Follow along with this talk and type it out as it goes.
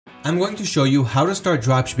I'm going to show you how to start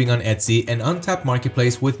dropshipping on Etsy, an untapped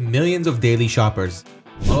marketplace with millions of daily shoppers.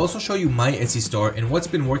 I'll also show you my Etsy store and what's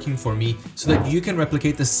been working for me so that you can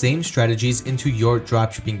replicate the same strategies into your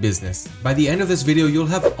dropshipping business. By the end of this video, you'll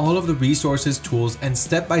have all of the resources, tools, and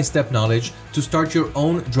step-by-step knowledge to start your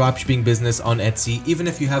own dropshipping business on Etsy, even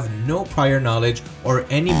if you have no prior knowledge or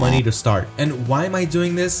any money to start. And why am I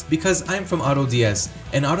doing this? Because I'm from AutoDS,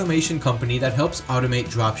 an automation company that helps automate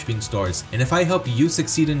dropshipping stores. And if I help you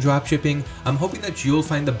succeed in dropshipping, I'm hoping that you'll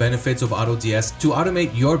find the benefits of AutoDS to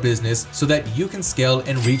automate your business so that you can scale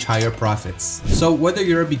and reach higher profits. So whether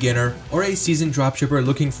you're a beginner or a seasoned dropshipper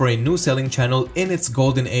looking for a new selling channel in its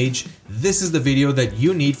golden age, this is the video that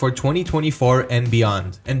you need for 2024 and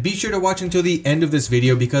beyond. And be sure to watch until the end of this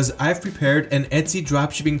video because I've prepared an Etsy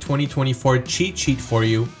dropshipping 2024 cheat sheet for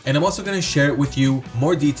you, and I'm also going to share with you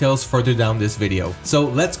more details further down this video. So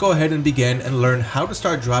let's go ahead and begin and learn how to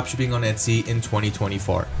start dropshipping on Etsy in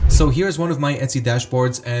 2024. So here's one of my Etsy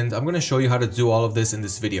dashboards, and I'm going to show you how to do all of this in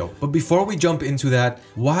this video. But before we jump into that,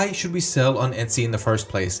 why should we sell on Etsy in the first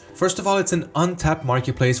place? First of all, it's an untapped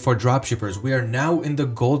marketplace for dropshippers. We are now in the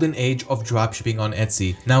golden age of dropshipping on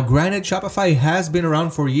Etsy. Now, granted, Shopify has been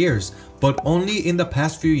around for years, but only in the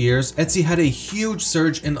past few years, Etsy had a huge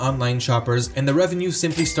surge in online shoppers, and the revenue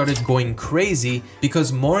simply started going crazy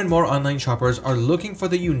because more and more online shoppers are looking for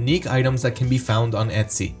the unique items that can be found on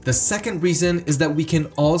Etsy. The second reason is that we can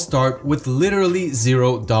all start with literally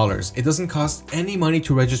 $0. It doesn't cost any money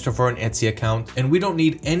to register for an Etsy account, and we don't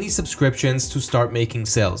need any subscriptions to start making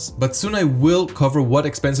sales. But soon I will cover what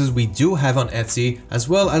expenses we do have on Etsy, as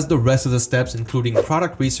well as the rest of the steps, including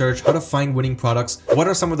product research, how to find winning products, what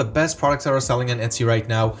are some of the best products that are selling on Etsy right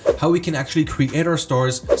now, how we can actually create our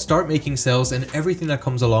stores, start making sales, and everything that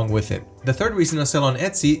comes along with it. The third reason to sell on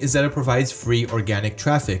Etsy is that it provides free organic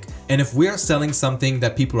traffic. And if we are selling something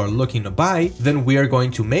that people are looking to buy, then we are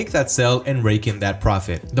going to make that sell and rake in that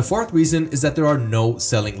profit. The fourth reason is that there are no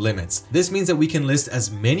selling limits. This means that we can list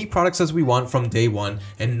as many products as we want from day one,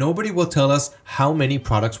 and nobody will tell us how many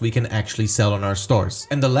products we can actually sell on our stores.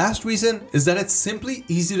 And the last reason is that it's simply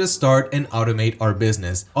easy to start and automate our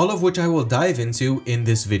business, all of which I will dive into in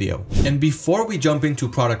this video. And before we jump into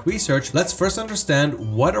product research, let's first understand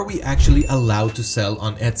what are we actually allowed to sell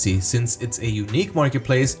on Etsy. Since it's a unique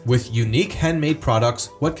marketplace with unique handmade products,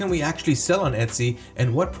 what can we actually sell on Etsy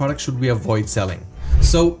and what products should we avoid selling?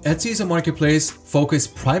 So Etsy is a marketplace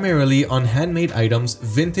focused primarily on handmade items,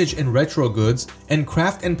 vintage and retro goods, and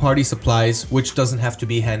craft and party supplies, which doesn't have to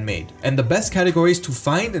be handmade. And the best categories to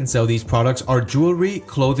find and sell these products are jewelry,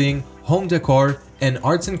 clothing, home decor, and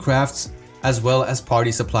arts and crafts, as well as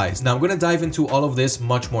party supplies. Now I'm going to dive into all of this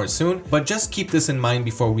much more soon, but just keep this in mind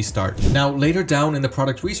before we start. Now later down in the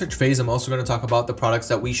product research phase, I'm also going to talk about the products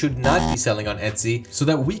that we should not be selling on Etsy so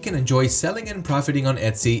that we can enjoy selling and profiting on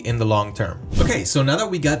Etsy in the long term. Okay, so now that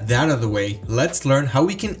we got that out of the way, let's learn how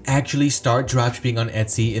we can actually start dropshipping on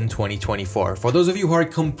Etsy in 2024. For those of you who are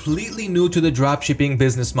completely new to the dropshipping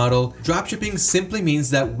business model, dropshipping simply means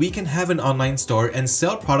that we can have an online store and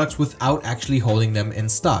sell products without actually holding them in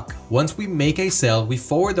stock. Once we make a sale, we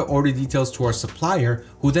forward the order details to our supplier,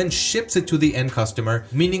 who then ships it to the end customer,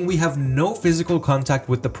 meaning we have no physical contact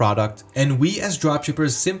with the product, and we as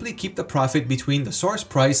dropshippers simply keep the profit between the source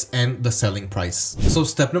price and the selling price. So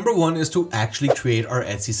step number one is to actually create our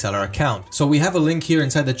Etsy seller account. So we have a link here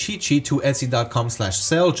inside the cheat sheet to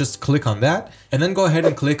etsy.com/sell. Just click on that and then go ahead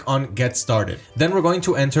and click on get started. Then we're going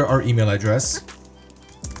to enter our email address,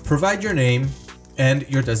 provide your name, and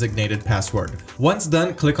your designated password. Once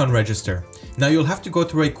done, click on register. Now you'll have to go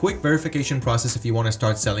through a quick verification process if you want to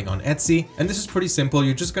start selling on Etsy, and this is pretty simple.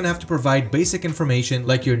 You're just going to have to provide basic information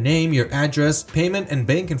like your name, your address, payment, and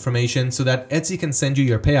bank information so that Etsy can send you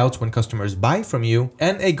your payouts when customers buy from you,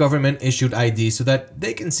 and a government issued ID so that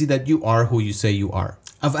they can see that you are who you say you are.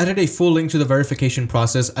 I've added a full link to the verification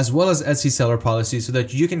process as well as Etsy seller policy so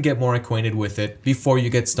that you can get more acquainted with it before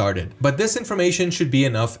you get started. But this information should be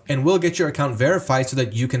enough and will get your account verified so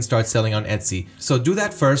that you can start selling on Etsy. So do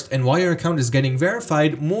that first, and while your account is getting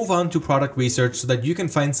verified, move on to product research so that you can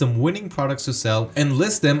find some winning products to sell and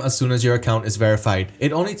list them as soon as your account is verified.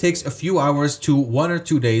 It only takes a few hours to 1 or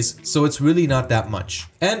 2 days, so it's really not that much.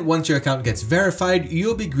 And once your account gets verified,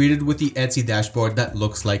 you'll be greeted with the Etsy dashboard that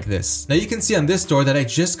looks like this. Now you can see on this store that I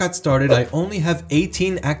just got started. I only have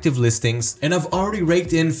 18 active listings and I've already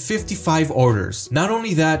raked in 55 orders. Not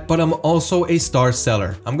only that, but I'm also a star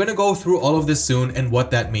seller. I'm gonna go through all of this soon and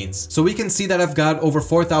what that means. So we can see that I've got over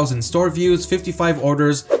 4,000 store views, 55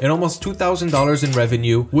 orders, and almost $2,000 in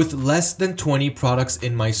revenue with less than 20 products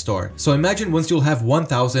in my store. So imagine once you'll have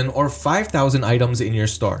 1,000 or 5,000 items in your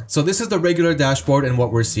store. So this is the regular dashboard and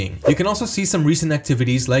what we're seeing. You can also see some recent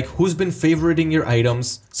activities like who's been favoriting your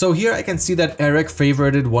items. So here I can see that Eric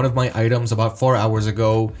favorited one of my items about 4 hours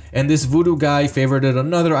ago, and this voodoo guy favorited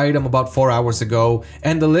another item about 4 hours ago,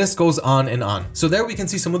 and the list goes on and on. So there we can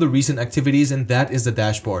see some of the recent activities, and that is the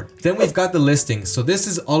dashboard. Then we've got the listings. So this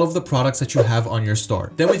is all of the products that you have on your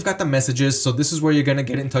store. Then we've got the messages. So this is where you're going to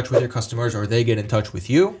get in touch with your customers or they get in touch with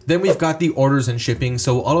you. Then we've got the orders and shipping.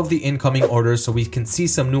 So all of the incoming orders. So we can see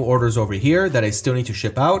some new orders over here that I still need to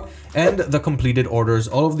ship out, and the completed orders,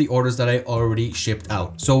 all of the orders that I already shipped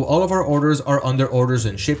out. So all of our orders are under orders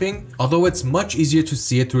and shipping, although it's much easier to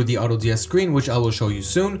see it through the AutoDS screen, which I will show you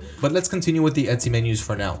soon. But let's continue with the Etsy menus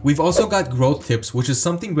for now. We've also got growth tips, which is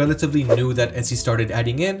something relatively new that Etsy started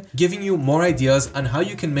adding in, giving you more ideas on how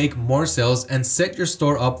you can make more sales and set your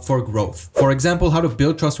store up for growth. For example, how to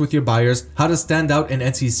build trust with your buyers, how to stand out in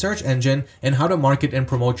Etsy's search engine, and how to market and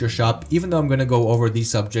promote your shop, even though I'm going to go over these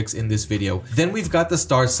subjects in this video. Then we've got the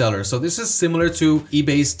star seller. So this is similar to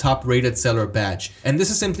eBay's top rated seller badge. And this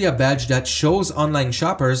is simply a badge that shows online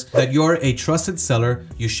shoppers that you're a trusted seller,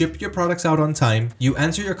 you ship your products out on time, you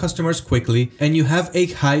answer your customers quickly, and you have a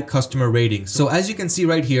high customer rating. So as you can see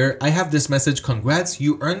right here, I have this message: congrats,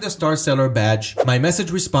 you earned the star seller badge. My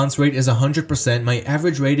message response rate is 100%, my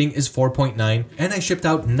average rating is 4.9, and I shipped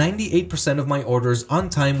out 98% of my orders on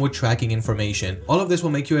time with tracking information. All of this will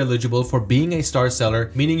make you eligible for being a star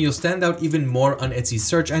seller, meaning you'll stand out even more on Etsy's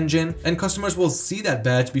search engine, and customers will see that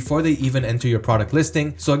badge before they even enter your product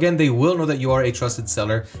listing. So again, they will know that you are a trusted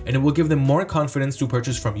seller, and it will give them more confidence to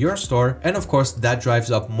purchase from your store, and of course that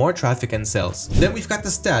drives up more traffic and sales. Then we've got the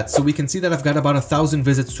stats. So we can see that I've got about 1,000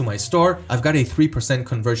 visits to my store. I've got a 3%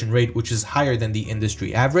 conversion rate, which is higher than the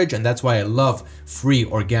industry average, and that's why I love free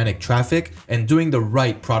organic traffic and doing the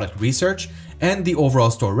right product research. And the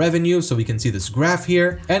overall store revenue. So we can see this graph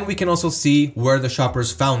here, and we can also see where the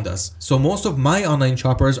shoppers found us. So most of my online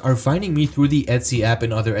shoppers are finding me through the Etsy app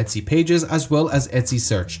and other Etsy pages, as well as Etsy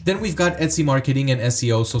search. Then we've got Etsy marketing and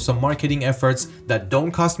SEO. So some marketing efforts that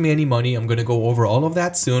don't cost me any money. I'm going to go over all of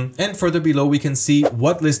that soon. And further below, we can see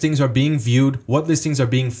what listings are being viewed, what listings are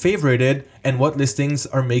being favorited, and what listings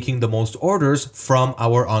are making the most orders from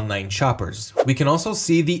our online shoppers. We can also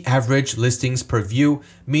see the average listings per view,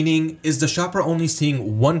 meaning is the shopper only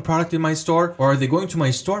seeing one product in my store, or are they going to my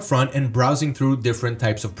storefront and browsing through different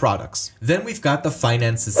types of products? Then we've got the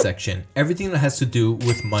finances section, everything that has to do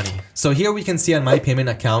with money. So here we can see on my payment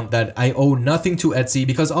account that I owe nothing to Etsy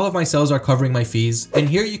because all of my sales are covering my fees. And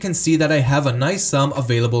here you can see that I have a nice sum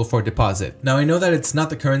available for deposit. Now I know that it's not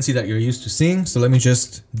the currency that you're used to seeing, so let me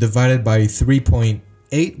just divide it by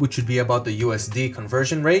 3.8, which would be about the USD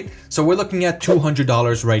conversion rate. So we're looking at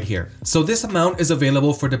 $200 right here. So this amount is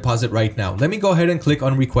available for deposit right now. Let me go ahead and click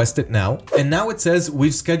on request it now. And now it says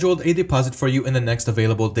we've scheduled a deposit for you in the next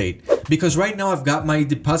available date. Because right now I've got my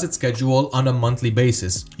deposit schedule on a monthly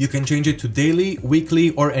basis. You can change it to daily,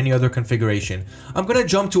 weekly, or any other configuration. I'm gonna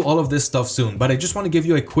jump to all of this stuff soon, but I just want to give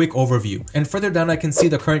you a quick overview. And further down, I can see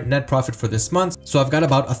the current net profit for this month. So I've got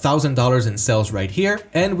about $1,000 in sales right here.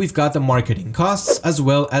 And we've got the marketing costs as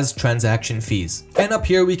well as transaction fees. And up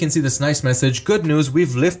here we can see this nice message: good news,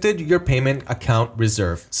 we've lifted your payment account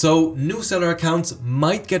reserve. So new seller accounts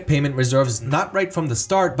might get payment reserves, not right from the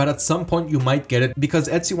start, but at some point you might get it because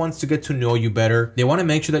Etsy wants to get to know you better. They want to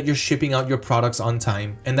make sure that you're shipping out your products on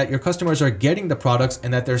time and that your customers are getting the products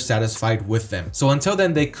and that they're satisfied with them. So until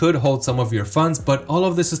then, they could hold some of your funds, but all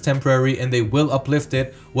of this is temporary and they will uplift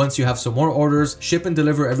it once you have some more orders, ship and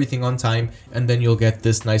deliver everything on time, and then you'll get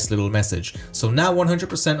this nice little message. So now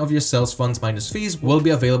 100% of your sales funds minus fees will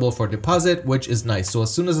be available for deposit, which is nice. So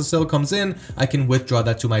as soon as the sale comes in, I can withdraw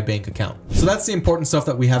that to my bank account. So that's the important stuff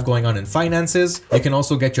that we have going on in finances. You can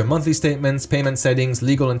also get your monthly statements, payment settings,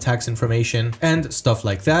 legal and tax information, and stuff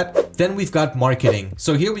like that. Then we've got marketing.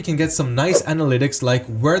 So here we can get some nice analytics like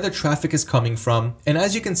where the traffic is coming from. And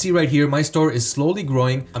as you can see right here, my store is slowly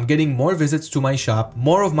growing. I'm getting more visits to my shop.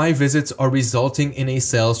 More of my visits are resulting in a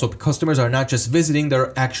sale. So customers are not just visiting,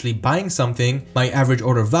 they're actually buying something. My average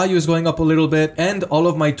order value is going up a little bit, and all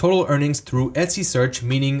of my total earnings through Etsy search,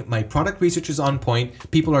 meaning my product research is on point.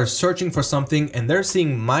 People are searching for something and they're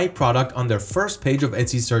seeing my product on their first page of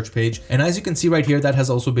Etsy search page. And as you can see right here, that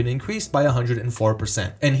has also been increased by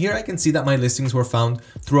 104%. And here I can see that my listings were found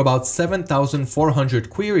through about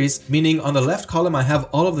 7,400 queries, meaning on the left column, I have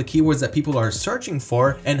all of the keywords that people are searching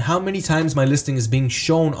for and how many times my listing is being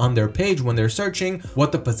shown on their page when they're searching,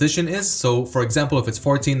 what the position is. So for example, if it's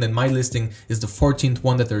 14, then my listing is the 14th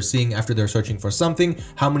one that they're seeing after they're searching for something,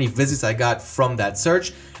 how many visits I got from that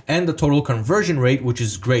search, and the total conversion rate, which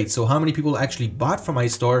is great. So how many people actually bought from my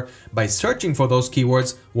store by searching for those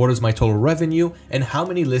keywords, what is my total revenue, and how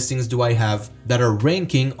many listings do I have that are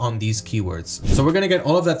ranking on these keywords. So we're gonna get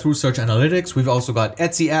all of that through search analytics. We've also got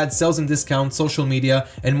Etsy ads, sales and discounts, social media,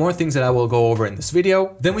 and more things that I will go over in this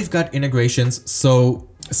video. Then we've got integrations. So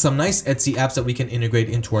some nice Etsy apps that we can integrate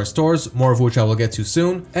into our stores, more of which I will get to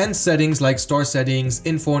soon, and settings like store settings,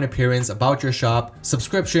 info and appearance, about your shop,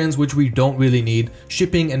 subscriptions, which we don't really need,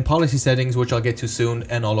 shipping and policy settings, which I'll get to soon,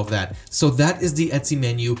 and all of that. So that is the Etsy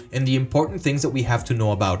menu and the important things that we have to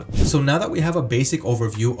know about it. So now that we have a basic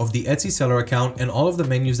overview of the Etsy seller account and all of the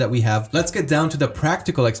menus that we have, let's get down to the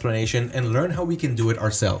practical explanation and learn how we can do it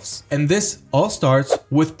ourselves. And this all starts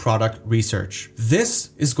with product research.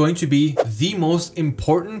 This is going to be the most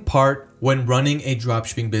important part when running a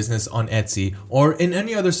dropshipping business on Etsy or in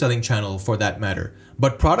any other selling channel for that matter.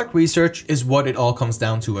 But product research is what it all comes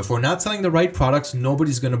down to. If we're not selling the right products,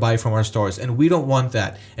 nobody's going to buy from our stores, and we don't want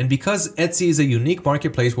that. And because Etsy is a unique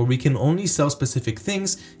marketplace where we can only sell specific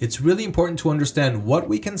things, it's really important to understand what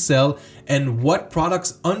we can sell and what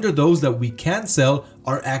products under those that we can sell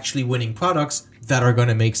are actually winning products that are going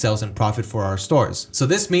to make sales and profit for our stores. So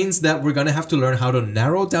this means that we're going to have to learn how to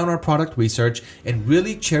narrow down our product research and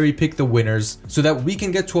really cherry pick the winners so that we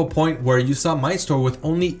can get to a point where you saw my store with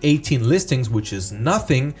only 18 listings, which is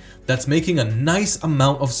nothing, that's making a nice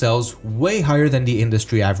amount of sales, way higher than the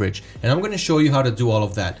industry average. And I'm going to show you how to do all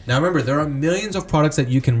of that. Now remember, there are millions of products that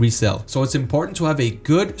you can resell. So it's important to have a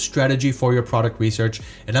good strategy for your product research.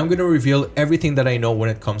 And I'm going to reveal everything that I know when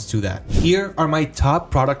it comes to that. Here are my top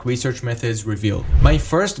product research methods revealed. My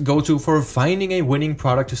first go-to for finding a winning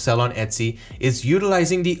product to sell on Etsy is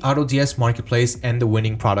utilizing the AutoDS marketplace and the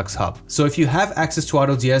winning products hub. So if you have access to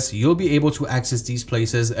AutoDS, you'll be able to access these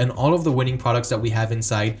places and all of the winning products that we have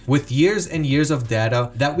inside with years and years of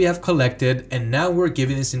data that we have collected. And now we're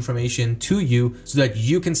giving this information to you so that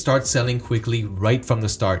you can start selling quickly right from the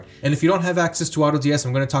start. And if you don't have access to AutoDS,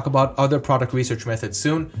 I'm going to talk about other product research methods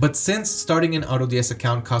soon. But since starting an AutoDS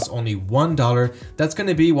account costs only $1, that's going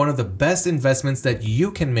to be one of the best investments that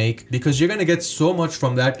you can make because you're going to get so much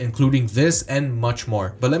from that, including this and much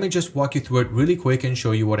more. But let me just walk you through it really quick and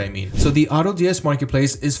show you what I mean. So the AutoDS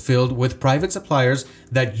marketplace is filled with private suppliers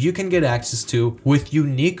that you can get access to with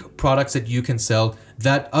unique products that you can sell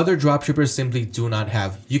that other dropshippers simply do not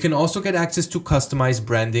have. You can also get access to customized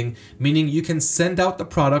branding, meaning you can send out the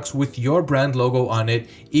products with your brand logo on it,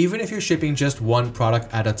 even if you're shipping just one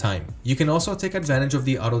product at a time. You can also take advantage of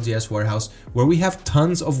the AutoDS warehouse where we have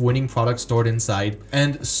tons of winning products stored inside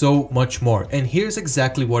and so much more. And here's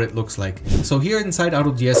exactly what it looks like. So here inside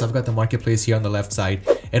AutoDS, I've got the marketplace here on the left side.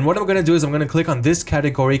 And what I'm going to do is I'm going to click on this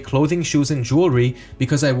category, clothing, shoes, and jewelry,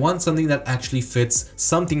 because I want something that actually fits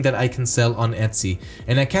something that I can sell on Etsy.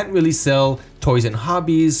 And I can't really sell toys and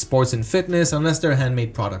hobbies, sports and fitness unless they're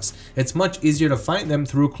handmade products. It's much easier to find them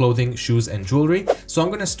through clothing, shoes, and jewelry. So I'm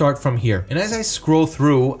going to start from here. And as I scroll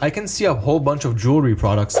through, I can see a whole bunch of jewelry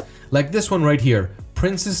products like this one right here.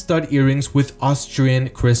 Princess stud earrings with Austrian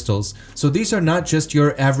crystals. So these are not just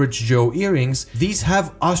your average Joe earrings. These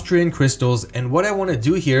have Austrian crystals. And what I want to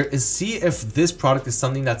do here is see if this product is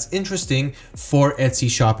something that's interesting for Etsy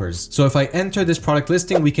shoppers. So if I enter this product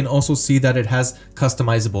listing, we can also see that it has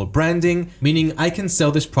customizable branding, meaning I can sell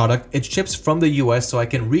this product. It ships from the US, so I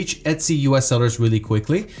can reach Etsy US sellers really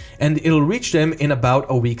quickly, and it'll reach them in about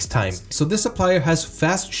a week's time. So this supplier has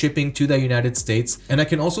fast shipping to the United States, and I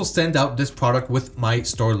can also send out this product with my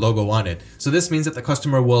store logo on it. So this means that the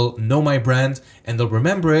customer will know my brand and they'll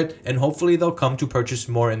remember it, and hopefully they'll come to purchase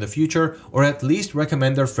more in the future, or at least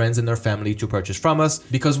recommend their friends and their family to purchase from us,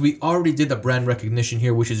 because we already did the brand recognition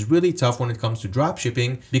here, which is really tough when it comes to drop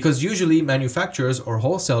shipping, because usually manufacturers or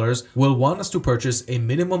wholesalers will want us to purchase a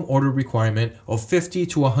minimum order requirement of 50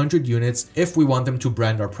 to 100 units if we want them to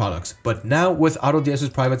brand our products. But now with AutoDS's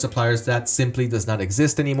private suppliers, that simply does not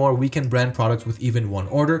exist anymore. We can brand products with even one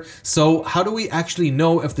order. So how do we actually actually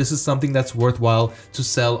know if this is something that's worthwhile to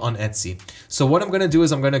sell on Etsy. So what I'm going to do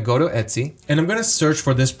is I'm going to go to Etsy and I'm going to search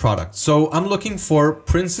for this product. So I'm looking for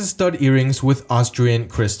princess stud earrings with Austrian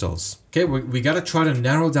crystals. Okay, we got to try to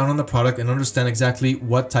narrow down on the product and understand exactly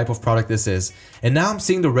what type of product this is. And now I'm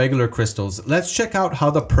seeing the regular crystals. Let's check out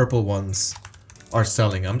how the purple ones are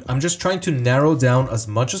selling. I'm just trying to narrow down as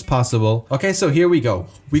much as possible. Okay, so here we go.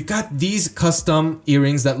 We've got these custom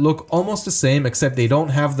earrings that look almost the same, except they don't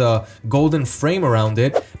have the golden frame around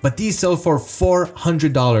it, but these sell for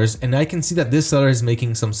 $400, and I can see that this seller is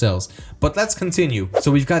making some sales. But let's continue.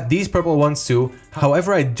 So we've got these purple ones too.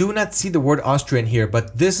 However, I do not see the word Austrian here,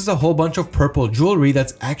 but this is a whole bunch of purple jewelry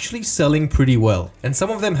that's actually selling pretty well. And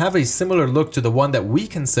some of them have a similar look to the one that we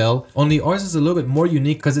can sell, only ours is a little bit more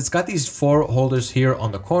unique because it's got these 4 holders here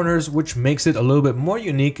on the corners, which makes it a little bit more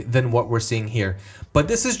unique than what we're seeing here. But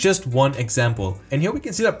this is just one example. And here we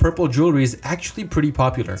can see that purple jewelry is actually pretty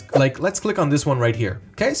popular. Like, let's click on this one right here.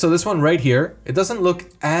 Okay, so this one right here, it doesn't look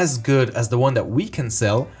as good as the one that we can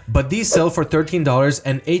sell, but these sell for $13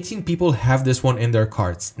 and 18 people have this one in their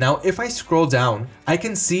carts. Now, if I scroll down, I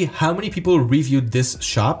can see how many people reviewed this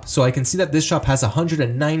shop. So I can see that this shop has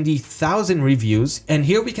 190,000 reviews. And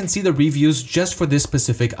here we can see the reviews just for this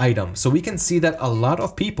specific item. So we can see that a lot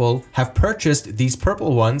of people have purchased these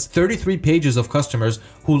purple ones, 33 pages of customers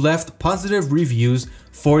who left positive reviews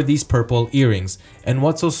for these purple earrings. And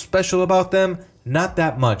what's so special about them? Not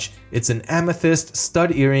that much. It's an amethyst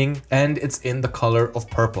stud earring and it's in the color of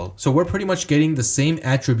purple. So we're pretty much getting the same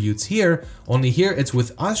attributes here, only here it's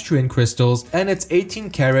with Austrian crystals and it's 18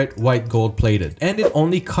 karat white gold plated. And it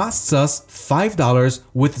only costs us $5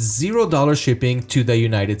 with $0 shipping to the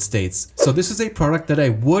United States. So this is a product that I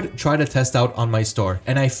would try to test out on my store,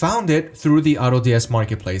 and I found it through the AutoDS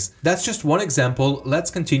marketplace. That's just one example. Let's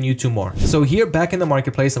continue to more. So here back in the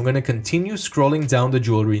marketplace, I'm going to continue scrolling down the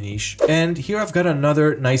jewelry niche, and here I've got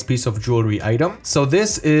another nice piece of jewelry item. So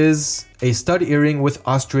this is a stud earring with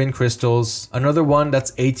Austrian crystals, another one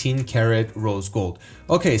that's 18 karat rose gold.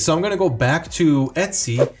 Okay, so I'm gonna go back to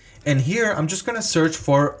Etsy, and here I'm just gonna search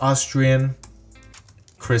for Austrian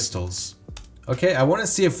crystals. Okay, I want to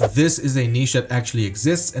see if this is a niche that actually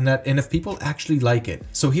exists and if people actually like it.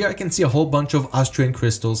 So here I can see a whole bunch of Austrian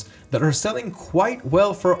crystals that are selling quite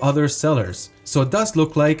well for other sellers. So it does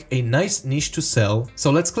look like a nice niche to sell.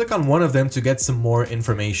 So let's click on one of them to get some more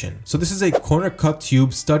information. So this is a corner cut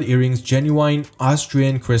tube stud earrings, genuine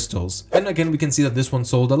Austrian crystals. And again, we can see that this one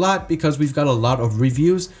sold a lot because we've got a lot of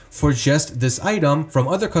reviews for just this item from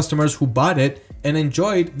other customers who bought it and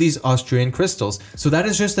enjoyed these Austrian crystals. So that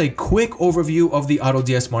is just a quick overview of the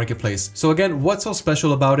AutoDS marketplace. So again, what's so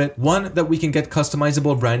special about it? One, that we can get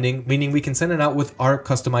customizable branding, meaning we can send it out with our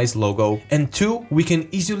customized logo. And two, we can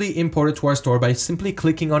easily import it to our store by simply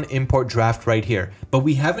clicking on import draft right here. But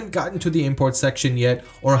we haven't gotten to the import section yet,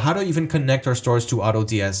 or how to even connect our stores to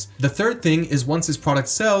AutoDS. The third thing is once this product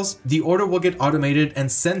sells, the order will get automated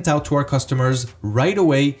and sent out to our customers right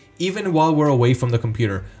away, even while we're away from the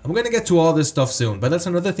computer. I'm gonna get to all this stuff soon, but that's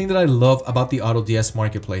another thing that I love about the AutoDS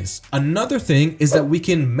marketplace. Another thing is that we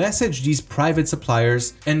can message these private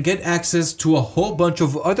suppliers and get access to a whole bunch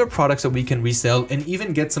of other products that we can resell and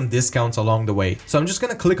even get some discounts along the way. So I'm just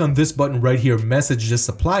gonna click on this button right here, message this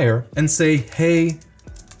supplier, and say, hey,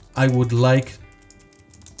 I would like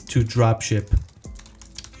to dropship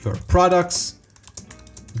your products.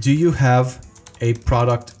 Do you have a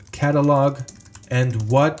product catalog? And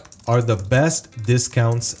what are the best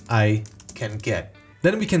discounts I can get?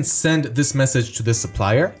 Then we can send this message to the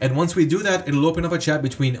supplier. And once we do that, it'll open up a chat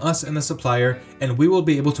between us and the supplier, and we will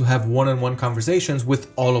be able to have one-on-one conversations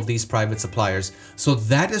with all of these private suppliers. So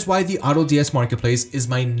that is why the AutoDS marketplace is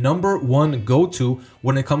my #1 go-to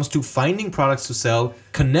when it comes to finding products to sell,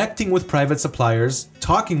 connecting with private suppliers,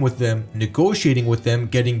 talking with them, negotiating with them,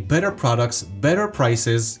 getting better products, better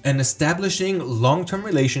prices, and establishing long-term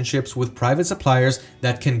relationships with private suppliers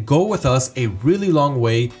that can go with us a really long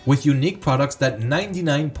way with unique products that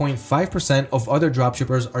 99.5% of other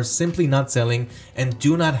dropshippers are simply not selling and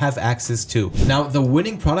do not have access to. Now, the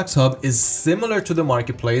Winning Products Hub is similar to the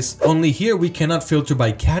marketplace, only here we cannot filter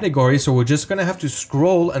by category, so we're just gonna have to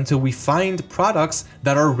scroll until we find products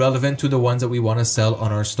that are relevant to the ones that we want to sell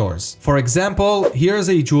on our stores. For example, here's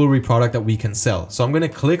a jewelry product that we can sell. So I'm going to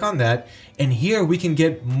click on that, and here we can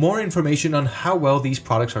get more information on how well these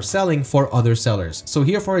products are selling for other sellers. So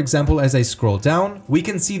here, for example, as I scroll down, we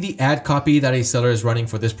can see the ad copy that a seller is is running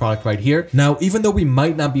for this product right here. Now, even though we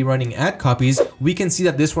might not be running ad copies, we can see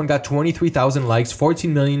that this one got 23,000 likes,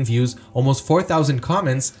 14 million views, almost 4,000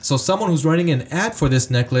 comments. So someone who's running an ad for this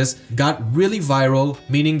necklace got really viral,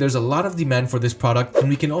 meaning there's a lot of demand for this product. And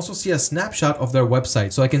we can also see a snapshot of their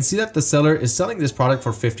website. So I can see that the seller is selling this product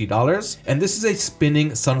for $50, and this is a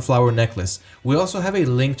spinning sunflower necklace. We also have a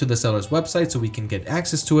link to the seller's website so we can get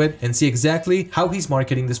access to it and see exactly how he's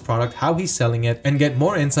marketing this product, how he's selling it, and get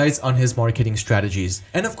more insights on his marketing strategies.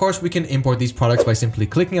 And of course, we can import these products by simply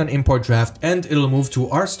clicking on import draft, and it'll move to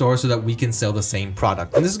our store so that we can sell the same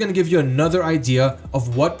product. And this is going to give you another idea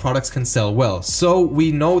of what products can sell well. So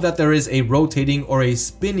we know that there is a rotating or a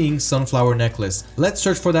spinning sunflower necklace. Let's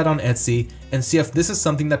search for that on Etsy and see if this is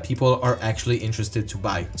something that people are actually interested to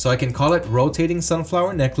buy. So I can call it rotating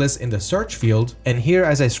sunflower necklace in the search field. And here,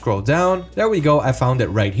 as I scroll down, there we go. I found it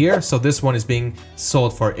right here. So this one is being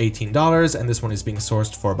sold for $18 and this one is being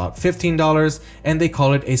sourced for about $15, and they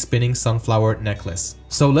call it a spinning sunflower necklace.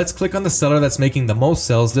 So let's click on the seller that's making the most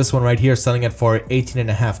sales. This one right here selling it for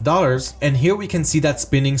 $18.50. And here we can see that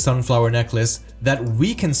spinning sunflower necklace that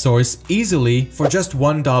we can source easily for just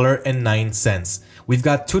 $1.09. We've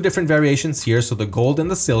got two different variations here, so the gold and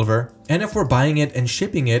the silver. And if we're buying it and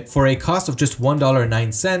shipping it for a cost of just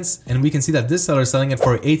 $1.09, and we can see that this seller is selling it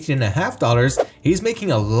for $18.50, he's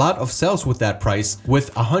making a lot of sales with that price,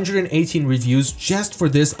 with 118 reviews just for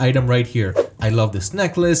this item right here. I love this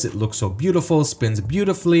necklace. It looks so beautiful, spins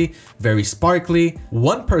beautifully, very sparkly.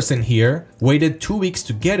 One person here waited 2 weeks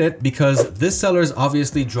to get it because this seller is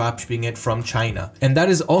obviously dropshipping it from China. And that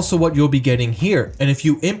is also what you'll be getting here. And if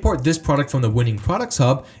you import this product from the Winning Products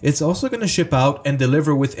Hub, it's also going to ship out and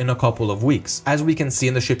deliver within a couple of weeks, as we can see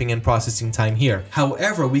in the shipping and processing time here.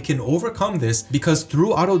 However, we can overcome this because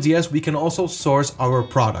through AutoDS, we can also source our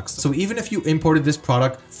products. So even if you imported this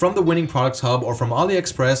product from the Winning Products Hub or from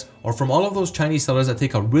AliExpress or from all of those Chinese sellers that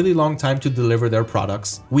take a really long time to deliver their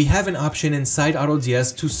products, we have an option inside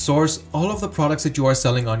AutoDS to source all of the products that you are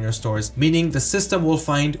selling on your stores, meaning the system will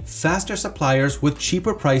find faster suppliers with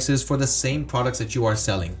cheaper prices for the same products that you are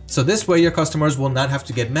selling. So this way your customers will not have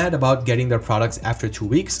to get mad about getting their products after 2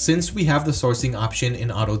 weeks, since we have the sourcing option in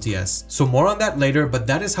AutoDS. So more on that later, but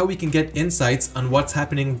that is how we can get insights on what's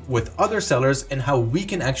happening with other sellers and how we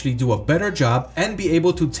can actually do a better job and be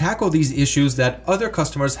able to tackle these issues that other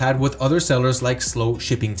customers had with other sellers, like slow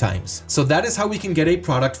shipping times. So that is how we can get a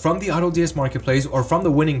product from the AutoDS marketplace or from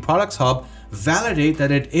the Winning Products Hub, validate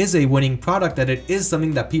that it is a winning product, that it is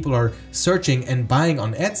something that people are searching and buying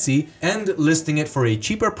on Etsy, and listing it for a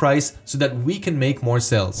cheaper price so that we can make more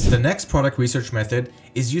sales. The next product research method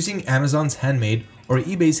is using Amazon's handmade or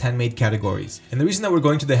eBay's handmade categories. And the reason that we're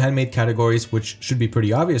going to the handmade categories, which should be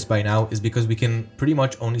pretty obvious by now, is because we can pretty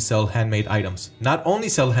much only sell handmade items. Not only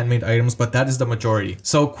sell handmade items, but that is the majority.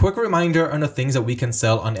 So quick reminder on the things that we can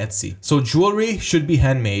sell on Etsy. So jewelry should be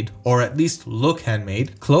handmade, or at least look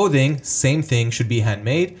handmade. Clothing, same thing, should be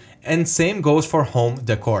handmade. And same goes for home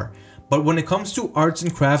decor. But when it comes to arts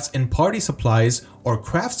and crafts and party supplies or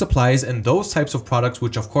craft supplies and those types of products,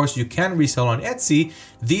 which of course you can resell on Etsy,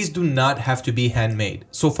 these do not have to be handmade.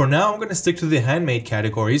 So for now, I'm going to stick to the handmade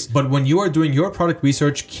categories, but when you are doing your product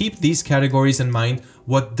research, keep these categories in mind,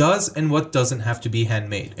 what does and what doesn't have to be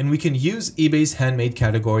handmade. And we can use eBay's handmade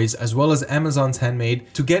categories as well as Amazon's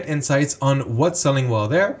handmade to get insights on what's selling well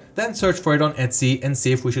there, then search for it on Etsy and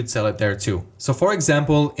see if we should sell it there too. So for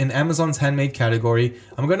example, in Amazon's handmade category,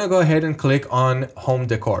 I'm going to go ahead and click on home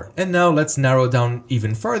decor. And now let's narrow down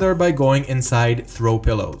even further by going inside throw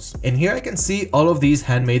pillows. And here I can see all of these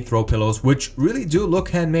handmade throw pillows, which really do look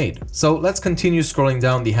handmade. So let's continue scrolling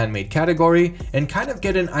down the handmade category and kind of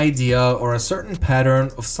get an idea or a certain pattern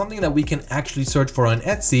of something that we can actually search for on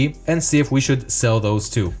Etsy and see if we should sell those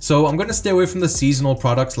too. So I'm going to stay away from the seasonal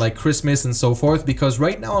products like Christmas and so forth, because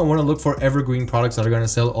right now I want to look for evergreen products that are going to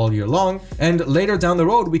sell all year long. And later down the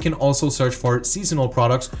road, we can also search for seasonal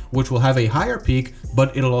products, which will have a higher peak,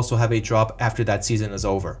 but it'll also have a drop after that season is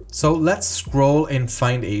over. So let's scroll and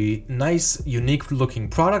find a nice, unique looking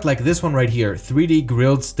product like this one right here, 3D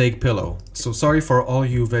grilled steak pillow. So sorry for all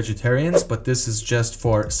you vegetarians, but this is just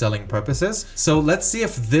for selling purposes. So let's see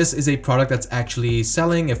if this is a product that's actually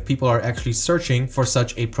selling, if people are actually searching for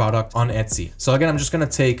such a product on Etsy. So again, I'm just going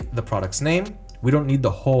to take the product's name, We don't need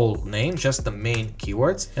the whole name, just the main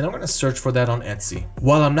keywords. And I'm gonna search for that on Etsy.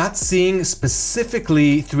 While I'm not seeing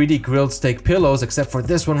specifically 3D grilled steak pillows, except for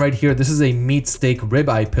this one right here, this is a meat steak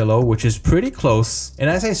ribeye pillow, which is pretty close. And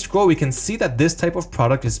as I scroll, we can see that this type of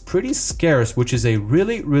product is pretty scarce, which is a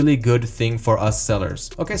really good thing for us sellers.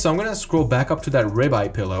 Okay, so I'm gonna scroll back up to that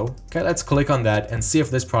ribeye pillow. Okay, let's click on that and see if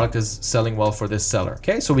this product is selling well for this seller.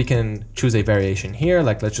 Okay, so we can choose a variation here.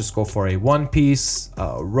 Like, let's just go for a one piece,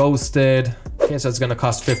 roasted. Okay, so it's gonna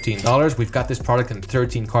cost $15. We've got this product in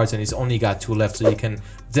 13 cards and he's only got 2 left, so you can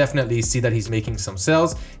definitely see that he's making some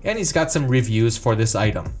sales and he's got some reviews for this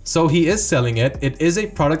item. So he is selling it. It is a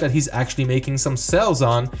product that he's actually making some sales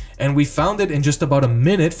on, and we found it in just about a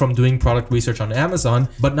minute from doing product research on Amazon.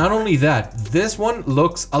 But not only that, this one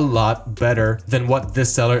looks a lot better than what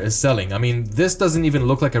this seller is selling. I mean, this doesn't even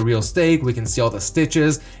look like a real steak. We can see all the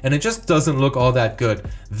stitches and it just doesn't look all that good.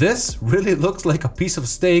 This really looks like a piece of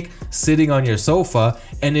steak sitting on your sofa,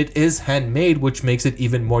 and it is handmade, which makes it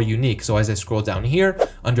even more unique. So as I scroll down here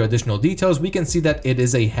under additional details, we can see that it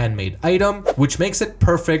is a handmade item, which makes it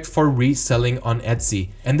perfect for reselling on Etsy.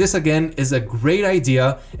 And this again is a great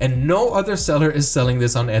idea, and no other seller is selling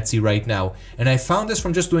this on Etsy right now. And I found this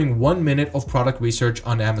from just doing 1 minute of product research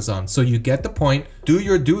on Amazon. So you get the point. Do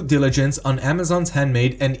your due diligence on Amazon's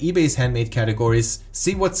handmade and eBay's handmade categories,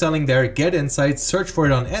 see what's selling there, get insights, search for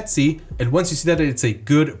it on Etsy, and once you see that it's a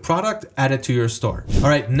good product, add it to your store. All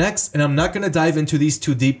right, next, and I'm not gonna dive into these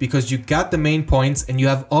too deep because you got the main points and you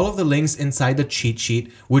have all of the links inside the cheat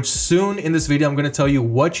sheet, which soon in this video, I'm gonna tell you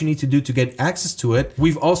what you need to do to get access to it.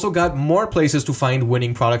 We've also got more places to find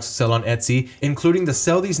winning products to sell on Etsy, including the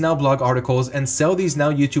Sell These Now blog articles and Sell These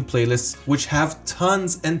Now YouTube playlists, which have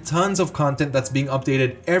tons and tons of content that's being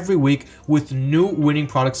updated every week with new winning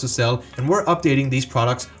products to sell. And we're updating these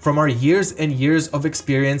products from our years and years of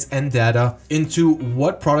experience and data into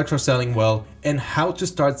what products are selling well and how to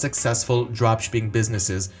start successful dropshipping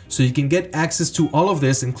businesses. So you can get access to all of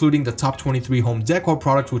this, including the top 23 home decor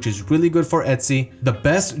products, which is really good for Etsy, the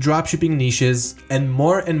best dropshipping niches, and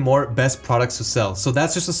more best products to sell. So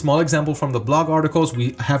that's just a small example from the blog articles.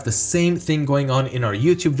 We have the same thing going on in our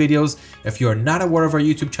YouTube videos. If you're not aware of our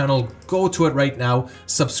YouTube channel, go to it right now,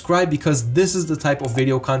 subscribe, because this is the type of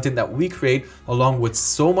video content that we create along with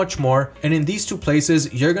so much more. And in these two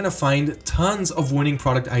places, you're gonna find tons of winning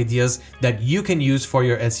product ideas that you can use for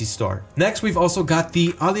your Etsy store. Next, we've also got the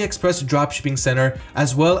AliExpress Dropshipping Center,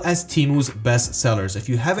 as well as Temu's best sellers. If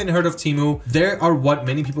you haven't heard of Temu, they are what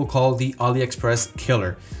many people call the AliExpress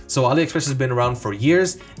killer. So AliExpress has been around for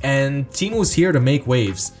years, and Temu's here to make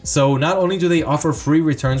waves. So not only do they offer free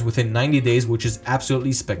returns within 90 days, which is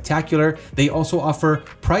absolutely spectacular, they also offer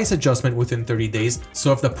price adjustment within 30 days.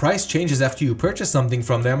 So if the price changes after you purchase something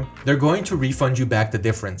from them, they're going to refund you back the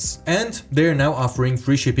difference. And they're now offering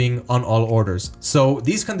free shipping on all orders. So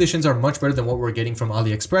these conditions are much better than what we're getting from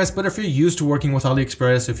AliExpress. But if you're used to working with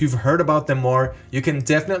AliExpress, if you've heard about them more, you can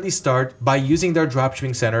definitely start by using their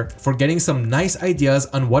dropshipping center for getting some nice ideas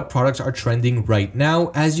on what products are trending right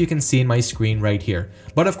now, as you can see in my screen right here.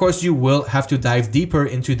 But of course, you will have to dive deeper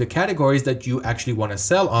into the categories that you actually want to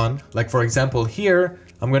sell on. Like for example, here,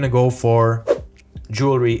 I'm going to go for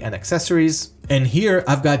jewelry and accessories. And here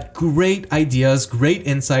I've got great ideas, great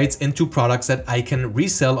insights into products that I can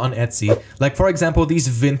resell on Etsy. Like for example, these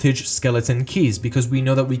vintage skeleton keys, because we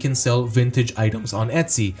know that we can sell vintage items on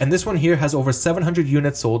Etsy. And this one here has over 700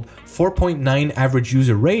 units sold, 4.9 average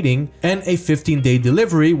user rating, and a 15-day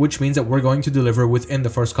delivery, which means that we're going to deliver within the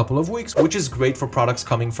first couple of weeks, which is great for products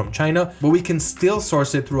coming from China, but we can still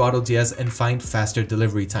source it through AutoDS and find faster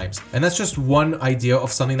delivery times. And that's just one idea of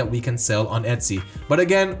something that we can sell on Etsy. But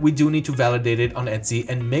again, we do need to validate it on Etsy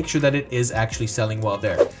and make sure that it is actually selling well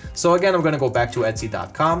there. So again, I'm going to go back to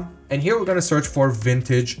etsy.com, and here we're going to search for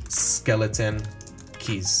vintage skeleton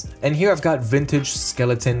keys. And here I've got vintage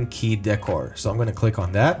skeleton key decor. So I'm going to click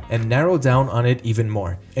on that and narrow down on it even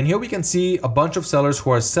more. And here we can see a bunch of sellers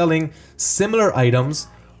who are selling similar items,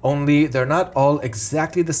 only they're not all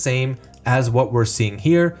exactly the same as what we're seeing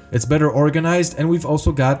here. It's better organized, and we've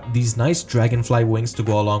also got these nice dragonfly wings to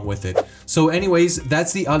go along with it. So anyways,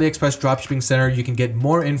 that's the AliExpress Dropshipping Center. You can get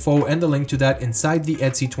more info and the link to that inside the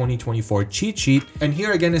Etsy 2024 cheat sheet. And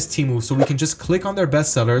here again is Temu, so we can just click on their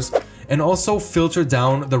best sellers and also filter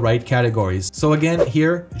down the right categories. So again,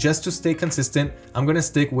 here, just to stay consistent, I'm gonna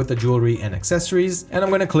stick with the jewelry and accessories, and I'm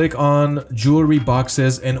gonna click on jewelry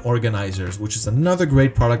boxes and organizers, which is another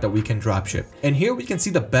great product that we can dropship. And here we can see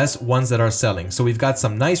the best ones that are selling. So we've got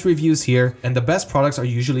some nice reviews here, and the best products are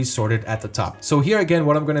usually sorted at the top. So here again,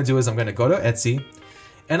 what I'm gonna do is I'm gonna go to Etsy,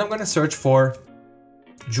 and I'm gonna search for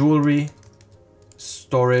jewelry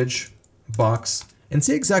storage box and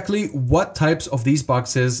see exactly what types of these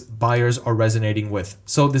boxes buyers are resonating with.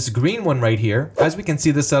 So this green one right here, as we can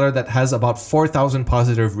see, the seller that has about 4,000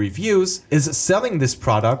 positive reviews is selling this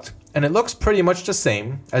product. And it looks pretty much the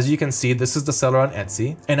same. As you can see, this is the seller on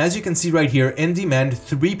Etsy. And as you can see right here, in demand,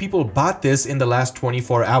 3 people bought this in the last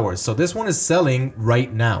 24 hours. So this one is selling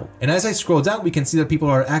right now. And as I scroll down, we can see that people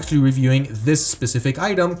are actually reviewing this specific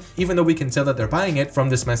item, even though we can tell that they're buying it from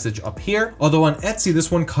this message up here. Although on Etsy, this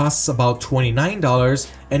one costs about $29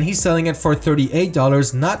 and he's selling it for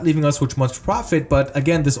 $38, not leaving us with much profit. But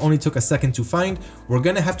again, this only took a second to find. We're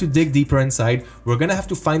gonna have to dig deeper inside. We're gonna have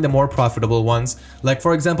to find the more profitable ones. Like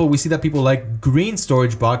for example, we see that people like green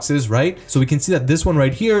storage boxes, right? So we can see that this one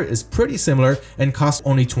right here is pretty similar and costs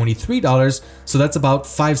only $23. So that's about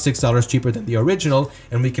 $5, $6 cheaper than the original.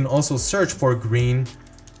 And we can also search for green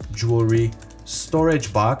jewelry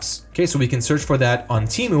storage box. Okay, so we can search for that on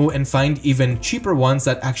Temu and find even cheaper ones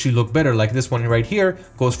that actually look better. Like this one right here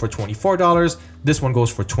goes for $24. This one goes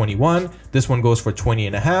for $21. This one goes for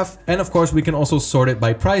 $20.5. And of course, we can also sort it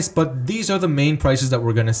by price, but these are the main prices that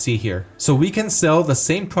we're gonna see here. So we can sell the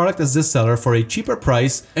same product as this seller for a cheaper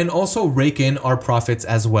price and also rake in our profits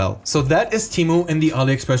as well. So that is Temu and the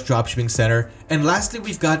AliExpress Dropshipping Center. And lastly,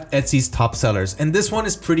 we've got Etsy's top sellers. And this one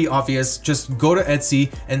is pretty obvious. Just go to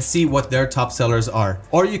Etsy and see what their top sellers are.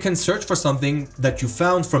 Or you can search for something that you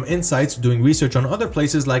found from insights doing research on other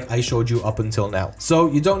places like I showed you up until now.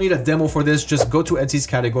 So you don't need a demo for this, just go to Etsy's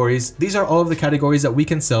categories. These are all of the categories that we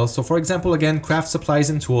can sell. So for example, again, craft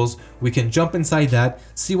supplies and tools, we can jump inside that,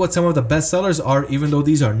 see what some of the best sellers are, even though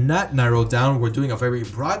these are not narrowed down. We're doing a very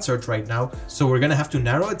broad search right now. So we're gonna have to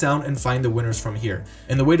narrow it down and find the winners from here.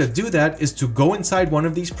 And the way to do that is to go inside one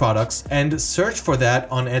of these products and search for that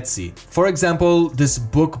on Etsy. For example, this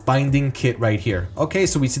book binding kit right here. Okay,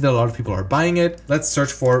 so we see that a lot of people are buying it. Let's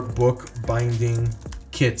search for book binding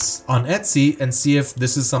kits on Etsy and see if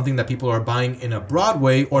this is something that people are buying in a broad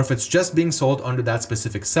way or if it's just being sold under that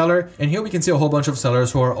specific seller. And here we can see a whole bunch of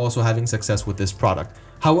sellers who are also having success with this product.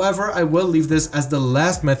 However, I will leave this as the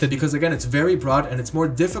last method because again, it's very broad and it's more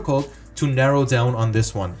difficult to narrow down on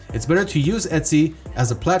this one. It's better to use Etsy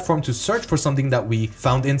as a platform to search for something that we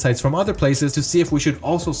found insights from other places to see if we should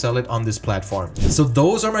also sell it on this platform. So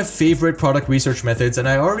those are my favorite product research methods, and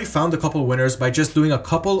I already found a couple winners by just doing a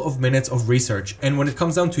couple of minutes of research. And when it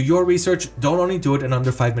comes down to your research, don't only do it in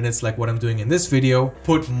under 5 minutes like what I'm doing in this video.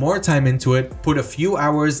 Put more time into it, put a few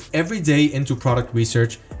hours every day into product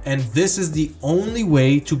research. And this is the only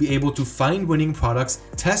way to be able to find winning products,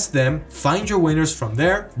 test them, find your winners from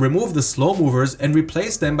there, remove the slow movers and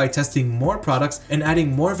replace them by testing more products and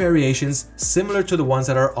adding more variations similar to the ones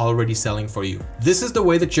that are already selling for you. This is the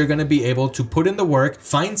way that you're going to be able to put in the work,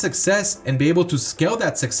 find success, and be able to scale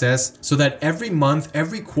that success so that every month,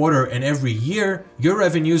 every quarter, and every year, your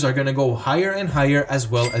revenues are going to go higher and higher as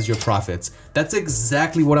well as your profits. That's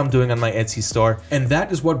exactly what I'm doing on my Etsy store, and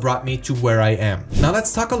that is what brought me to where I am. Now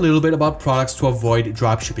let's talk a little bit about products to avoid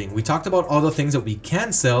dropshipping. We talked about all the things that we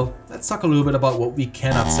can sell. Let's talk a little bit about what we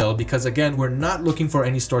cannot sell, because again, we're not looking for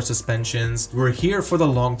any store suspensions. We're here for the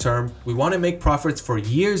long term. We want to make profits for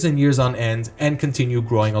years and years on end and continue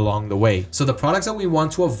growing along the way. So the products that we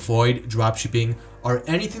want to avoid dropshipping are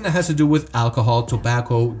anything that has to do with alcohol,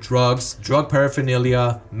 tobacco, drugs, drug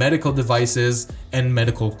paraphernalia, medical devices, and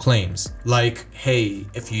medical claims. Like, hey,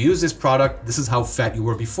 if you use this product, this is how fat you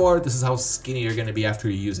were before, this is how skinny you're gonna be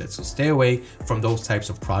after you use it. So stay away from those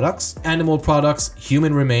types of products. Animal products,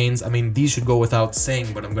 human remains, I mean, these should go without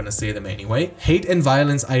saying, but I'm gonna say them anyway. Hate and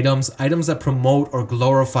violence items, items that promote or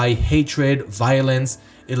glorify hatred, violence,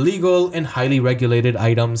 illegal and highly regulated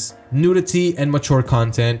items, nudity and mature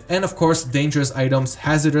content, and of course dangerous items,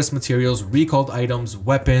 hazardous materials, recalled items,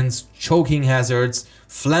 weapons, choking hazards,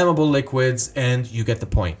 flammable liquids, and you get the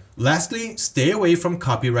point. Lastly, stay away from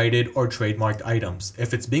copyrighted or trademarked items.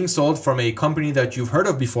 If it's being sold from a company that you've heard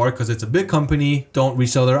of before because it's a big company, don't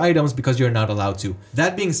resell their items because you're not allowed to.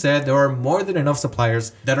 That being said, there are more than enough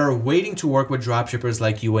suppliers that are waiting to work with dropshippers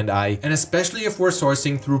like you and I, and especially if we're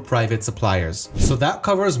sourcing through private suppliers. So that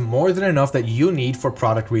covers more than enough that you need for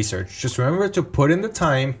product research. Just remember to put in the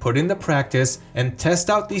time, put in the practice, and test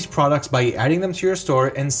out these products by adding them to your store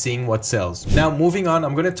and seeing what sells. Now moving on,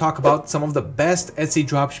 I'm going to talk about some of the best Etsy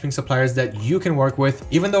dropshipping dropshipping suppliers that you can work with.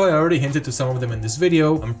 Even though I already hinted to some of them in this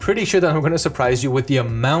video, I'm pretty sure that I'm going to surprise you with the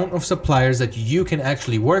amount of suppliers that you can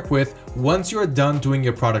actually work with once you're done doing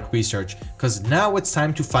your product research. Because now it's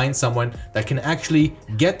time to find someone that can actually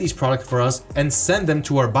get these products for us and send them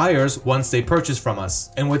to our buyers once they purchase from us.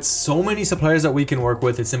 And with so many suppliers that we can work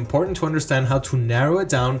with, it's important to understand how to narrow it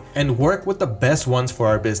down and work with the best ones for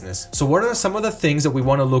our business. So what are some of the things that we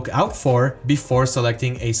want to look out for before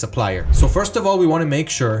selecting a supplier? So first of all, we want to make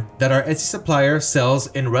sure that our Etsy supplier sells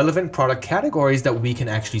in relevant product categories that we can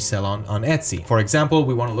actually sell on Etsy. For example,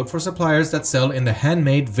 we want to look for suppliers that sell in the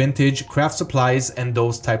handmade, vintage, craft supplies, and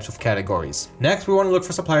those types of categories. Next, we want to look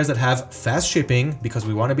for suppliers that have fast shipping because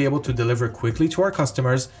we want to be able to deliver quickly to our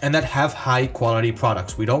customers and that have high quality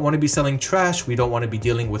products. We don't want to be selling trash. We don't want to be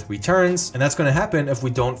dealing with returns, and that's going to happen if we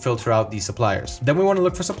don't filter out these suppliers. Then we want to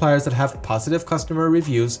look for suppliers that have positive customer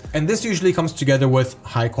reviews, and this usually comes together with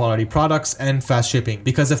high quality products and fast shipping,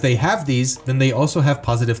 because if they have these, then they also have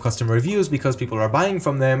positive customer reviews because people are buying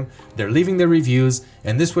from them, they're leaving their reviews,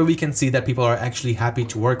 and this way we can see that people are actually happy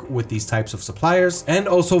to work with these types of suppliers. And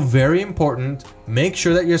also, very important, make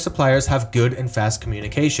sure that your suppliers have good and fast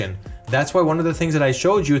communication. That's why one of the things that I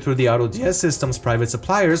showed you through the AutoDS system's private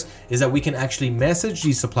suppliers is that we can actually message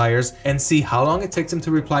these suppliers and see how long it takes them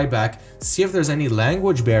to reply back, see if there's any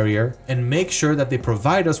language barrier, and make sure that they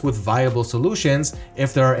provide us with viable solutions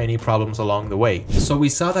if there are any problems along the way. So we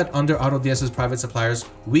saw that under AutoDS's private suppliers,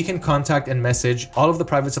 we can contact and message all of the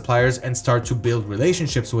private suppliers and start to build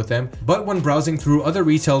relationships with them. But when browsing through other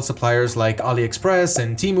retail suppliers like AliExpress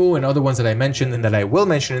and Temu and other ones that I mentioned and that I will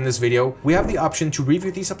mention in this video, we have the option to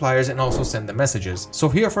review these suppliers and also send them messages. So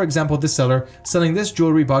here, for example, this seller selling this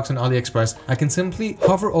jewelry box on AliExpress, I can simply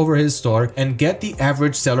hover over his store and get the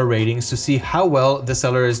average seller ratings to see how well the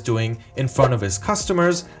seller is doing in front of his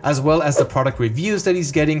customers, as well as the product reviews that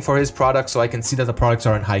he's getting for his products. So I can see that the products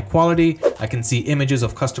are in high quality. I can see images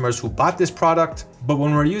of customers who bought this product. But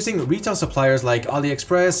when we're using retail suppliers like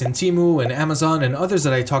AliExpress and Temu and Amazon and others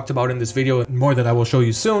that I talked about in this video, more that I will show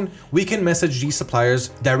you soon, we can message these suppliers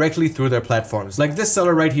directly through their platforms. Like this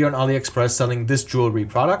seller right here on AliExpress selling this jewelry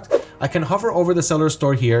product, I can hover over the seller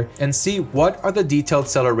store here and see what are the detailed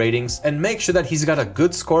seller ratings and make sure that he's got a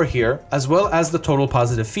good score here, as well as the total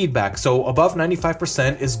positive feedback. So above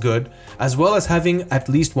 95% is good, as well as having at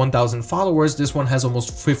least 1,000 followers. This one has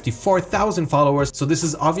almost 54,000 followers. So this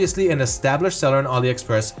is obviously an established seller on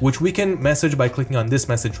AliExpress, which we can message by clicking on this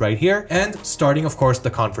message right here and starting, of course, the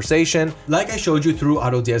conversation like I showed you through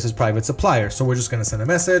AutoDS's private supplier. So we're just going to send a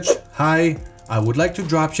message. Hi, I would like to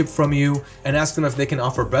dropship from you, and ask them if they can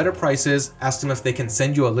offer better prices, ask them if they can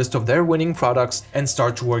send you a list of their winning products, and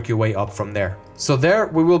start to work your way up from there. So there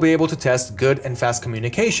we will be able to test good and fast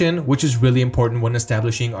communication, which is really important when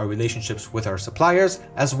establishing our relationships with our suppliers,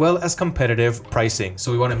 as well as competitive pricing.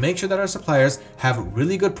 So we want to make sure that our suppliers have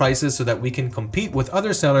really good prices so that we can compete with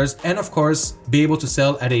other sellers and, of course, be able to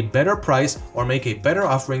sell at a better price or make a better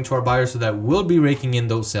offering to our buyers so that we'll be raking in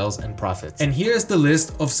those sales and profits. And here's the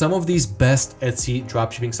list of some of these best Etsy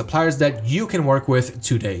dropshipping suppliers that you can work with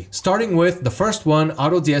today. Starting with the first one,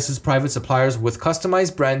 AutoDS's private suppliers with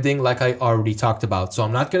customized branding, like I already talked about. So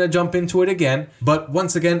I'm not going to jump into it again, but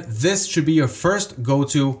once again, this should be your first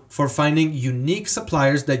go-to for finding unique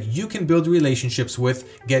suppliers that you can build relationships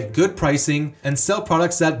with, get good pricing, and sell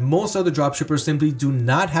products that most other dropshippers simply do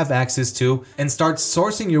not have access to, and start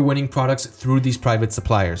sourcing your winning products through these private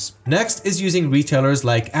suppliers. Next is using retailers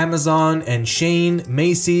like Amazon and Shein,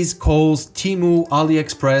 Macy's, Kohl's, Temu,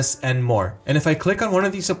 AliExpress, and more. And if I click on one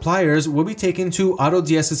of these suppliers, we'll be taken to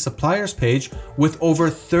AutoDS's suppliers page with over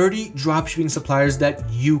 30 dropshipping suppliers that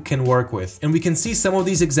you can work with. And we can see some of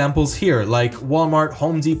these examples here, like Walmart,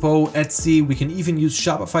 Home Depot, Etsy. We can even use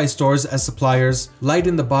Shopify stores as suppliers, Light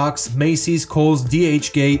in the Box, Macy's, Kohl's,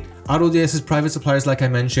 DHgate, AutoDS's private suppliers like I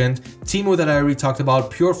mentioned, Temu that I already talked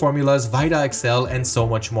about, Pure Formulas, Vita Excel, and so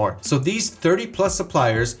much more. So these 30 plus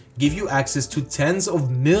suppliers give you access to tens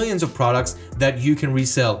of millions of products that you can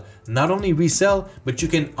resell. Not only resell, but you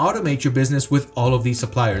can automate your business with all of these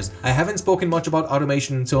suppliers. I haven't spoken much about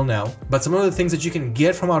automation until now, but some of the things that you can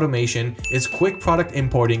get from automation is quick product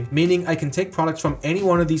importing, meaning I can take products from any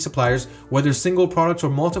one of these suppliers, whether single products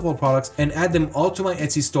or multiple products, and add them all to my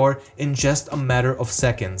Etsy store in just a matter of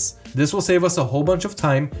seconds. This will save us a whole bunch of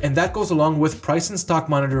time, and that goes along with price and stock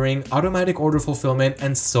monitoring, automatic order fulfillment,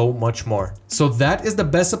 and so much more. So that is the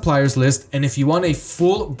best suppliers list, and if you want a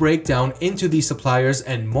full breakdown into these suppliers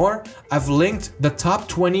and more, I've linked the top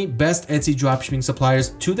 20 best Etsy dropshipping suppliers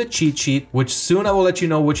to the cheat sheet, which soon I will let you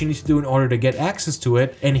know what you need to do in order to get access to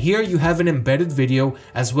it. And here you have an embedded video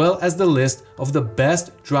as well as the list of the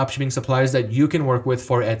best dropshipping suppliers that you can work with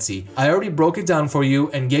for Etsy. I already broke it down for you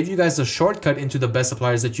and gave you guys a shortcut into the best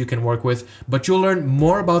suppliers that you can work with, but you'll learn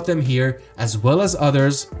more about them here as well as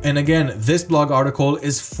others. And again, this blog article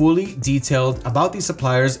is fully detailed about these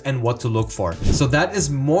suppliers and what to look for. So that is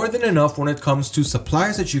more than enough when it comes to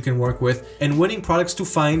suppliers that you can work with and winning products to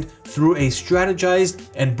find through a strategized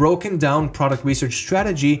and broken down product research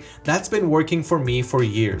strategy that's been working for me for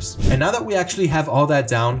years. And now that we actually have all that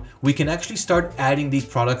down, we can actually start adding these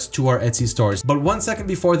products to our Etsy stores. But 1 second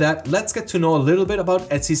before that, let's get to know a little bit about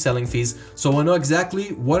Etsy selling fees so we'll know exactly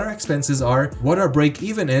what our expenses are, what our break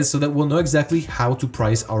even is, so that we'll know exactly how to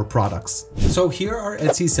price our products. So here are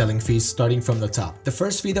Etsy selling fees starting from the top. The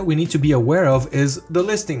first fee that we need to be aware of is the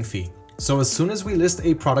listing fee. So as soon as we list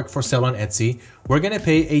a product for sale on Etsy, we're gonna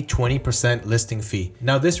pay a 20% listing fee.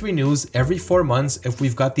 Now this renews every 4 months if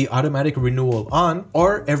we've got the automatic renewal on,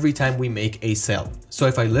 or every time we make a sale. So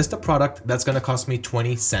if I list a product, that's gonna cost me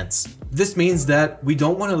 20 cents. This means that we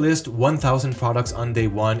don't wanna list 1,000 products on day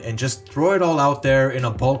one and just throw it all out there in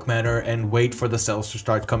a bulk manner and wait for the sales to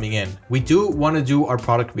start coming in. We do wanna do our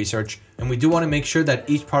product research, and we do wanna make sure that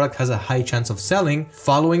each product has a high chance of selling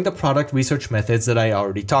following the product research methods that I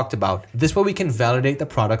already talked about. This way we can validate the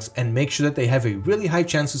products and make sure that they have a really high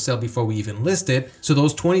chance to sell before we even list it, so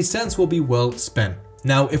those 20 cents will be well spent.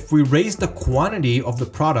 Now, if we raise the quantity of the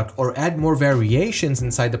product or add more variations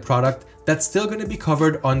inside the product, that's still going to be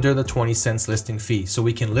covered under the 20 cents listing fee. So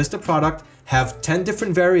we can list a product, have 10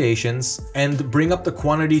 different variations, and bring up the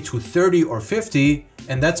quantity to 30 or 50,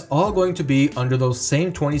 and that's all going to be under those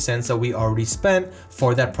same 20 cents that we already spent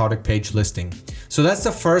for that product page listing. So that's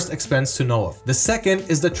the first expense to know of. The second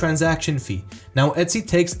is the transaction fee. Now Etsy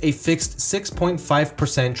takes a fixed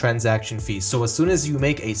 6.5% transaction fee. So as soon as you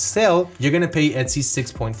make a sale, you're gonna pay Etsy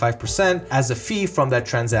 6.5% as a fee from that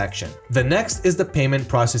transaction. The next is the payment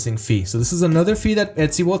processing fee. So this is another fee that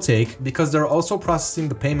Etsy will take because they're also processing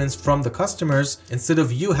the payments from the customers instead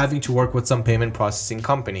of you having to work with some payment processing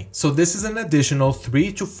company. So this is an additional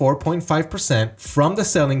 3 to 4.5% from the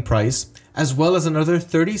selling price, as well as another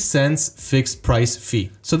 30 cents fixed price fee.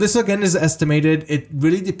 So this again is estimated. It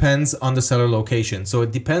really depends on the seller location. So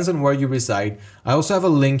it depends on where you reside. I also have a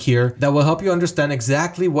link here that will help you understand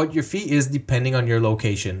exactly what your fee is depending on your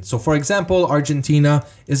location. So for example, Argentina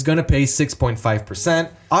is gonna pay 6.5%,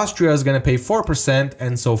 Austria is gonna pay 4%,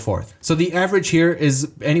 and so forth. So the average here is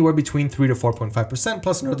anywhere between 3 to 4.5%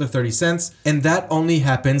 plus another 30 cents, and that only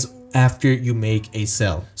happens after you make a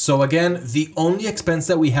sale. So again, the only expense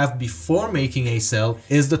that we have before making a sale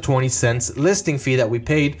is the 20 cents listing fee that we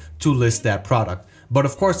paid to list that product. But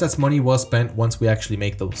of course, that's money well spent once we actually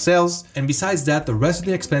make those sales. And besides that, the rest of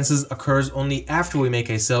the expenses occurs only after we make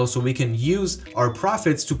a sale, so we can use our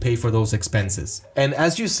profits to pay for those expenses. And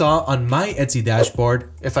as you saw on my Etsy dashboard,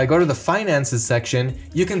 if I go to the finances section,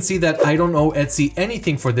 you can see that I don't owe Etsy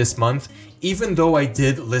anything for this month, even though I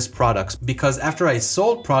did list products, because after I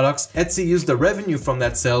sold products, Etsy used the revenue from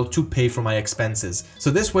that sale to pay for my expenses. So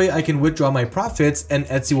this way I can withdraw my profits and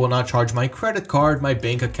Etsy will not charge my credit card, my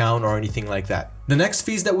bank account, or anything like that. The next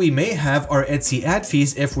fees that we may have are Etsy ad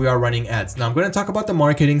fees if we are running ads. Now I'm going to talk about the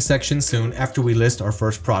marketing section soon after we list our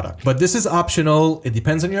first product, but this is optional. It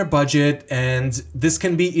depends on your budget, and this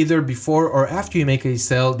can be either before or after you make a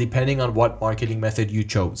sale depending on what marketing method you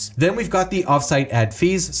chose. Then we've got the offsite ad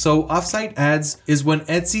fees. So offsite ads is when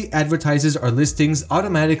Etsy advertises our listings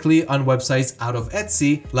automatically on websites out of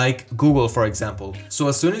Etsy, like Google for example. So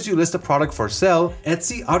as soon as you list a product for sale,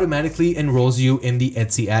 Etsy automatically enrolls you in the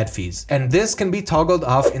Etsy ad fees, and this can be toggled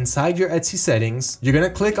off inside your Etsy settings. You're gonna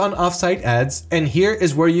click on offsite ads, and here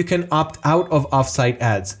is where you can opt out of offsite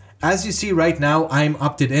ads. As you see right now, I'm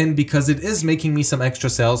opted in because it is making me some extra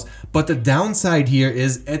sales, but the downside here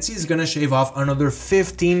is Etsy is gonna shave off another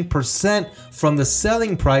 15% from the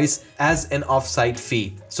selling price as an offsite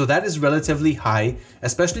fee. So that is relatively high,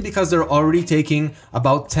 especially because they're already taking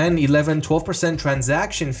about 10, 11, 12%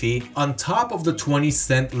 transaction fee on top of the 20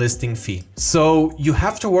 cent listing fee. So you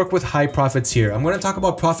have to work with high profits here. I'm gonna talk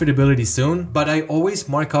about profitability soon, but I always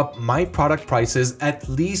mark up my product prices at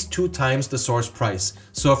least 2 times the source price.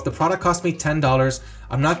 So if the product cost me $10,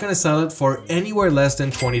 I'm not going to sell it for anywhere less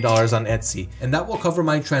than $20 on Etsy, and that will cover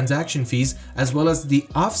my transaction fees as well as the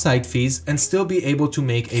offsite fees and still be able to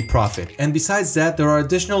make a profit. And besides that, there are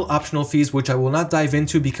additional optional fees which I will not dive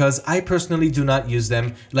into because I personally do not use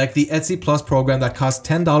them, like the Etsy Plus program that costs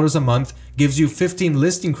 $10 a month, gives you 15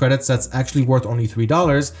 listing credits that's actually worth only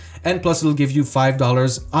 $3, and plus it'll give you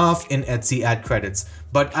 $5 off in Etsy ad credits.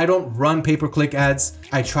 But I don't run pay-per-click ads.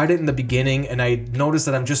 I tried it in the beginning and I noticed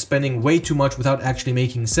that I'm just spending way too much without actually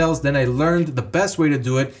making sales. Then I learned the best way to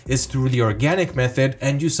do it is through the organic method,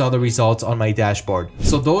 and you saw the results on my dashboard.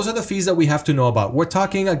 So those are the fees that we have to know about. We're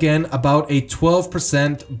talking again about a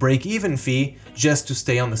 12% break-even fee just to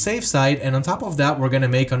stay on the safe side. And on top of that, we're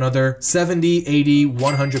gonna make another 70, 80,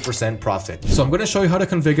 100% profit. So I'm gonna show you how to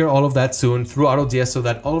configure all of that soon through AutoDS so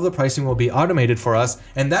that all of the pricing will be automated for us.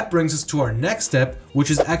 And that brings us to our next step, which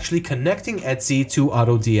is actually connecting Etsy to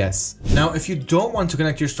AutoDS. Now, if you don't want to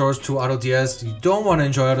connect your stores to AutoDS, you don't want to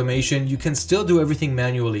enjoy automation, you can still do everything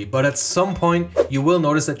manually, but at some point you will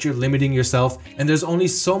notice that you're limiting yourself and there's only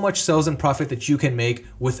so much sales and profit that you can make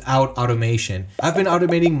without automation. I've been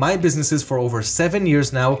automating my businesses for over 7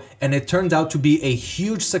 years now, and it turned out to be a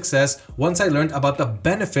huge success once I learned about the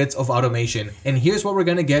benefits of automation. And here's what we're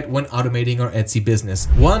gonna get when automating our Etsy business.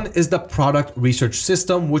 One is the product research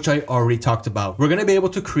system, which I already talked about. We're gonna be able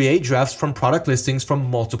to create drafts from product listings from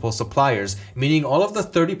multiple suppliers, meaning all of the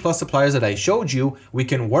 30+ suppliers that I showed you, we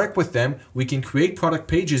can work with them, we can create product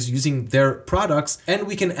pages using their products, and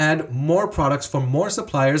we can add more products from more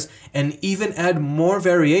suppliers and even add more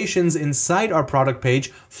variations inside our product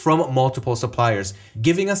page from multiple suppliers,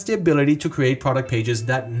 giving us the ability to create product pages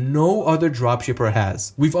that no other dropshipper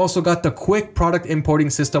has. We've also got the quick product importing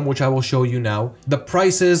system, which I will show you now. The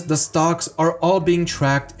prices, the stocks are all being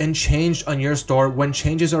tracked and changed on your store when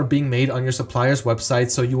changes are being made on your supplier's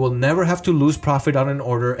website, so you will never have to lose profit on an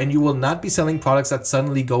order, and you will not be selling products that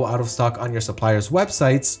suddenly go out of stock on your supplier's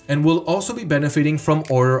websites. And we'll also be benefiting from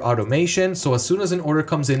order automation, so as soon as an order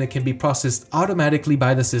comes in, it can be processed automatically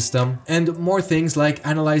by the system, and more things like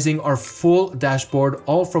analyzing our full dashboard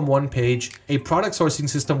all from one page, a product sourcing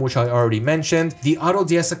system which I already mentioned, the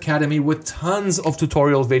AutoDS Academy with tons of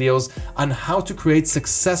tutorial videos on how to create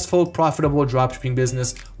successful, profitable dropshipping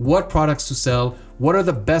business, what products to sell, what are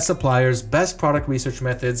the best suppliers, best product research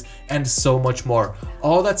methods, and so much more.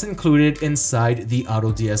 All that's included inside the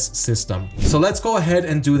AutoDS system. So let's go ahead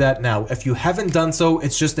and do that now. If you haven't done so,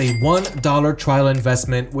 it's just a $1 trial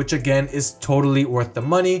investment, which again is totally worth the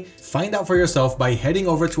money. Find out for yourself by heading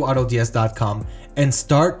over to autods.com and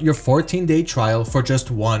start your 14-day trial for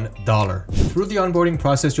just $1. Through the onboarding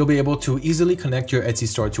process, you'll be able to easily connect your Etsy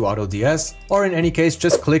store to AutoDS, or in any case,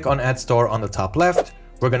 just click on Add Store on the top left.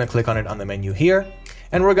 We're gonna click on it on the menu here,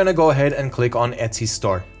 and we're gonna go ahead and click on Etsy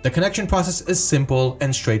Store. The connection process is simple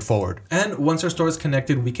and straightforward. And once our store is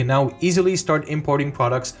connected, we can now easily start importing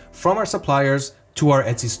products from our suppliers to our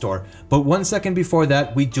Etsy store. But 1 second before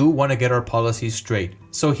that, we do want to get our policies straight.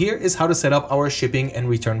 So here is how to set up our shipping and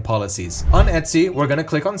return policies. On Etsy, we're going to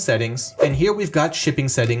click on settings, and here we've got shipping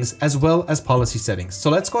settings as well as policy settings. So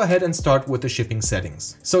let's go ahead and start with the shipping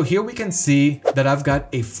settings. So here we can see that I've got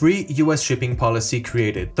a free US shipping policy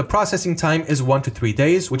created. The processing time is 1 to 3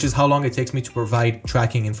 days, which is how long it takes me to provide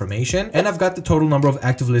tracking information. And I've got the total number of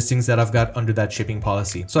active listings that I've got under that shipping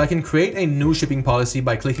policy. So I can create a new shipping policy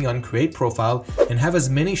by clicking on create profile and have as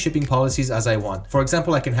many shipping policies as I want. For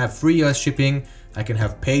example, I can have free US shipping, I can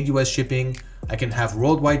have paid US shipping, I can have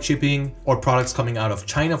worldwide shipping, or products coming out of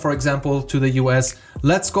China, for example, to the US.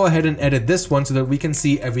 Let's go ahead and edit this one so that we can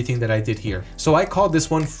see everything that I did here. So I called this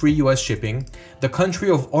one free US shipping. The country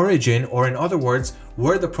of origin, or in other words,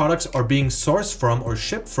 where the products are being sourced from or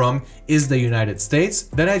shipped from, is the United States.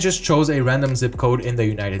 Then I just chose a random zip code in the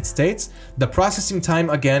United States. The processing time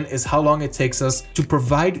again is how long it takes us to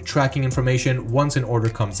provide tracking information once an order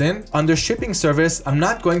comes in. Under shipping service, I'm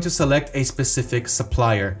not going to select a specific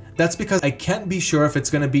supplier. That's because I can't be sure if it's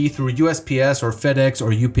going to be through USPS or FedEx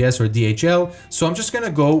or UPS or DHL, so I'm just going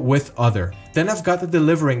to go with other. Then I've got the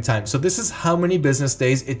delivering time. So this is how many business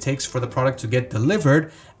days it takes for the product to get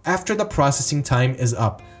delivered after the processing time is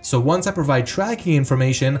up. So once I provide tracking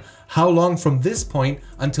information, how long from this point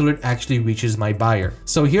until it actually reaches my buyer.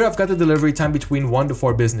 So here I've got the delivery time between 1 to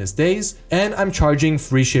 4 business days, and I'm charging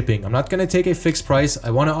free shipping. I'm not going to take a fixed price. I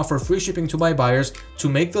want to offer free shipping to my buyers to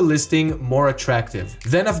make the listing more attractive.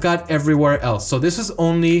 Then I've got everywhere else. So this is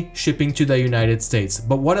only shipping to the United States.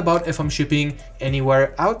 But what about if I'm shipping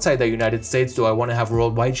anywhere outside the United States? Do I want to have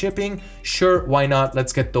worldwide shipping? Sure, why not?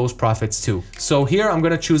 Let's get those profits too. So here I'm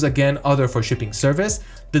going to choose again other for shipping service.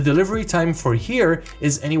 The delivery time for here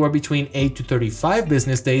is anywhere between 8 to 35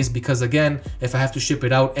 business days because again, if I have to ship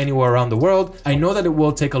it out anywhere around the world, I know that it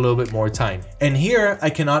will take a little bit more time. And here I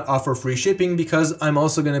cannot offer free shipping because I'm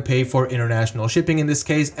also going to pay for international shipping in this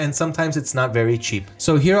case, and sometimes it's not very cheap.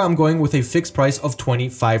 So here I'm going with a fixed price of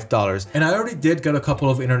 $25. And I already did get a couple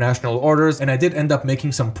of international orders, and I did end up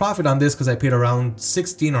making some profit on this because I paid around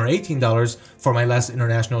 $16 or $18 for my last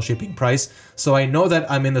international shipping price. So I know that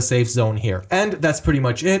I'm in the safe zone here. And that's pretty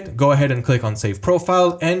much it. Go ahead and click on Save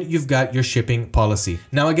Profile and you've got your shipping policy.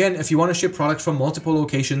 Now again, if you want to ship products from multiple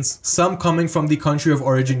locations, some coming from the country of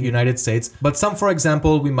origin United States, but some, for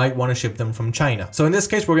example, we might want to ship them from China. So in this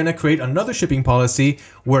case, we're going to create another shipping policy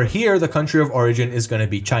where here the country of origin is going to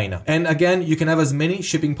be China. And again, you can have as many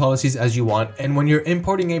shipping policies as you want. And when you're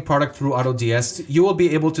importing a product through AutoDS, you will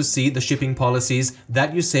be able to see the shipping policies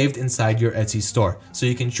that you saved inside your Etsy store. So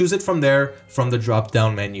you can choose it from there, from the drop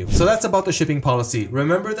down menu. So that's about the shipping policy.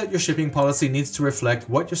 Remember that your shipping policy needs to reflect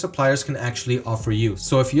what your suppliers can actually offer you.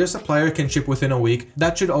 So if your supplier can ship within a week,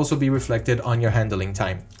 that should also be reflected on your handling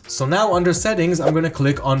time. So now under settings, I'm going to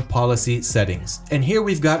click on policy settings. And here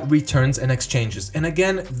we've got returns and exchanges. And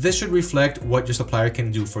again, this should reflect what your supplier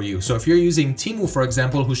can do for you. So if you're using Temu, for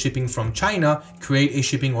example, who's shipping from China, create a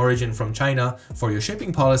shipping origin from China for your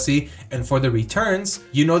shipping policy. And for the returns,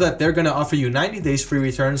 you know that they're going to offer you 90 days free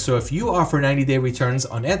returns. So if you offer 90-day returns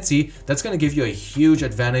on Etsy, that's going to give you a huge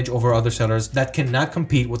advantage over other sellers that cannot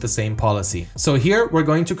compete with the same policy. So here we're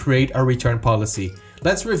going to create a return policy.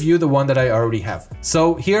 Let's review the one that I already have.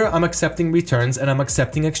 So here I'm accepting returns and I'm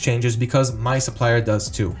accepting exchanges because my supplier does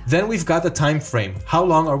too. Then we've got the time frame. How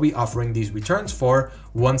long are we offering these returns for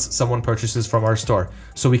once someone purchases from our store?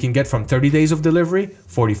 So we can get from 30 days of delivery,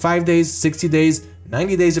 45 days, 60 days,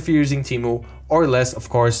 90 days if you're using Temu, or less, of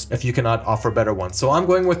course, if you cannot offer better ones. So I'm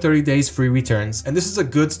going with 30 days free returns. And this is a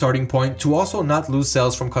good starting point to also not lose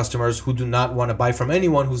sales from customers who do not want to buy from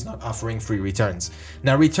anyone who's not offering free returns.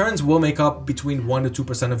 Now, returns will make up between 1% to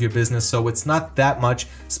 2% of your business, so it's not that much,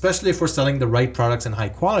 especially if we're selling the right products and high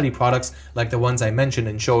quality products like the ones I mentioned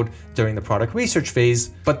and showed during the product research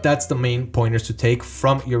phase. But that's the main pointers to take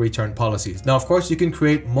from your return policies. Now, of course, you can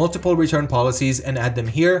create multiple return policies and add them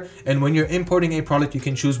here. And when you're importing a product, you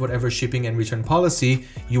can choose whatever shipping and return policy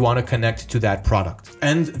you want to connect to that product.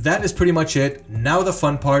 And that is pretty much it. Now the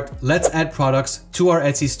fun part, let's add products to our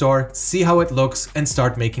Etsy store, see how it looks, and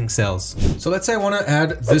start making sales. So let's say I want to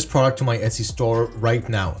add this product to my Etsy store right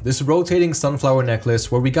now. This rotating sunflower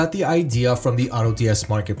necklace where we got the idea from the AutoDS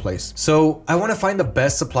marketplace. So I want to find the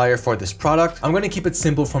best supplier for this product. I'm going to keep it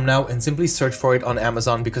simple from now and simply search for it on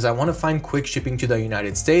Amazon because I want to find quick shipping to the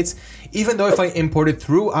United States. Even though if I import it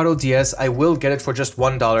through AutoDS, I will get it for just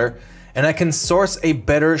 $1. And I can source a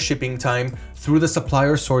better shipping time through the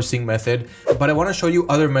supplier sourcing method, but I want to show you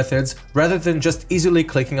other methods rather than just easily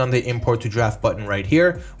clicking on the import to draft button right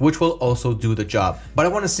here, which will also do the job. But I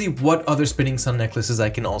want to see what other spinning sun necklaces I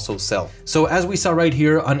can also sell. So as we saw right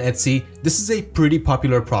here on Etsy, this is a pretty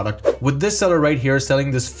popular product with this seller right here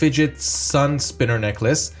selling this fidget sun spinner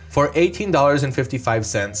necklace for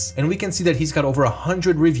 $18.55. And we can see that he's got over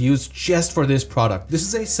 100 reviews just for this product. This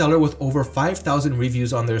is a seller with over 5,000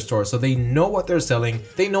 reviews on their store. So they know what they're selling.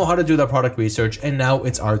 They know how to do the product research, and now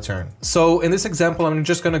it's our turn. So in this example, I'm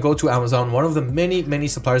just gonna go to Amazon, one of the many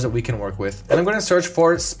suppliers that we can work with. And I'm gonna search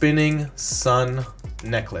for spinning sun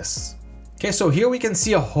necklace. Okay, so here we can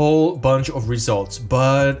see a whole bunch of results,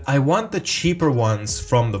 but I want the cheaper ones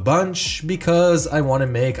from the bunch because I want to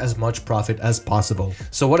make as much profit as possible.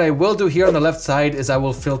 So what I will do here on the left side is I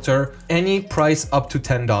will filter any price up to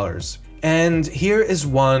 $10. And here is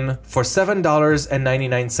one for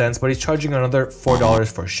 $7.99, but he's charging another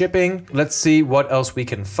 $4 for shipping. Let's see what else we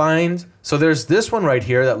can find. So there's this one right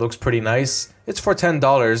here that looks pretty nice. It's for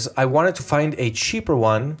 $10. I wanted to find a cheaper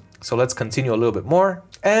one. So let's continue a little bit more.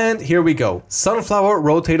 And here we go. Sunflower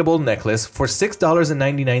rotatable necklace for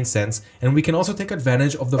 $6.99. And we can also take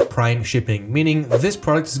advantage of the prime shipping, meaning this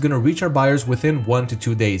product is going to reach our buyers within 1 to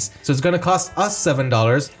 2 days. So it's going to cost us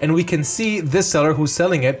 $7. And we can see this seller who's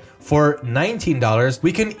selling it for $19.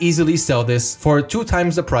 We can easily sell this for 2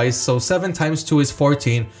 times the price. So 7 times 2 is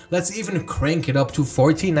 14. Let's even crank it up to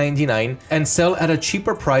 $14.99 and sell at a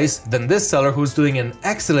cheaper price than this seller who's doing an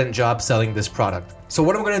excellent job selling this product. So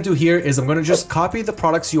what I'm going to do here is I'm going to just copy the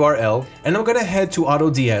product's URL and I'm going to head to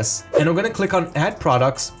AutoDS and I'm going to click on add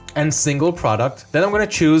products and single product. Then I'm going to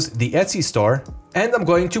choose the Etsy store and I'm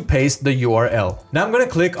going to paste the URL. Now I'm going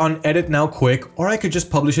to click on edit now quick, or I could just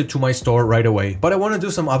publish it to my store right away, but I want to do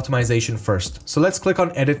some optimization first. So let's click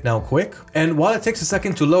on edit now quick. And while it takes a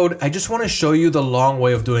second to load, I just want to show you the long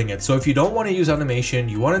way of doing it. So if you don't want to use automation,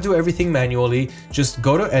 you want to do everything manually, just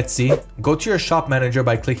go to Etsy, go to your shop manager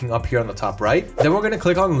by clicking up here on the top right. Then we're going to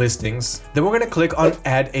click on listings. Then we're going to click on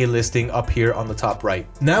add a listing up here on the top right.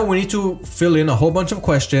 Now we need to fill in a whole bunch of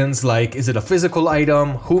questions like, is it a physical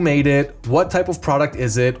item? Who made it? What type of product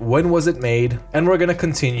is it? When was it made? And we're going to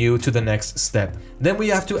continue to the next step. Then we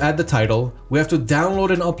have to add the title. We have to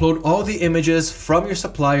download and upload all the images from your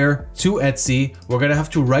supplier to Etsy. We're going to have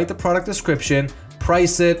to write the product description,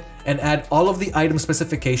 price it, and add all of the item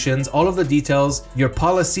specifications, all of the details, your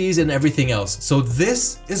policies, and everything else. So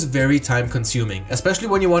this is very time consuming, especially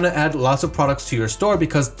when you want to add lots of products to your store,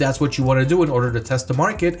 because that's what you want to do in order to test the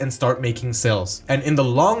market and start making sales. And in the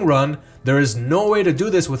long run, there is no way to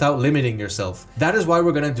do this without limiting yourself. That is why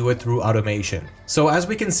we're going to do it through automation. So as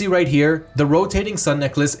we can see right here, the rotating sun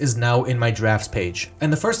necklace is now in my drafts page.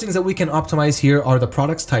 And the first things that we can optimize here are the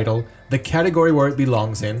product's title, the category where it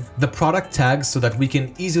belongs in, the product tags so that we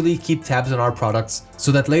can easily keep tabs on our products,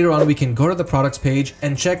 so that later on we can go to the products page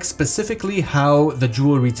and check specifically how the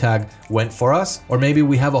jewelry tag went for us. Or maybe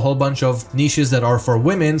we have a whole bunch of niches that are for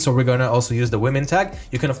women, so we're going to also use the women tag.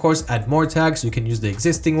 You can of course add more tags, you can use the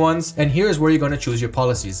existing ones, and here's where you're going to choose your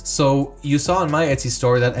policies. So you saw on my Etsy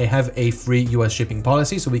store that I have a free US shipping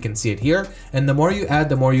policy, so we can see it here. And the more you add,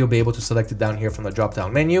 the more you'll be able to select it down here from the drop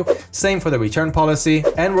down menu. Same for the return policy.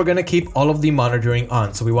 And we're going to keep all of the monitoring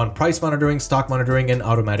on. So we want price monitoring, stock monitoring, and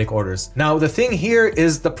automatic orders. Now the thing here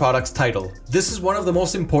is the product's title. This is one of the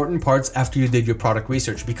most important parts after you did your product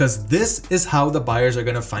research, because this is how the buyers are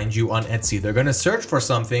going to find you on Etsy. They're going to search for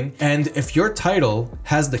something, and if your title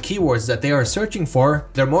has the keywords that they are searching for,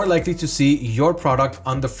 they're more likely to see your product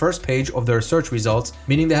on the first page of their search results,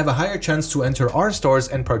 meaning they have a higher chance to enter our stores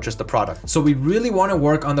and purchase the product. So we really want to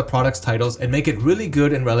work on the product's titles and make it really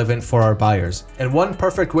good and relevant for our buyers. And one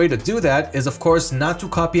perfect way to do that is of course not to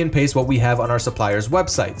copy and paste what we have on our suppliers'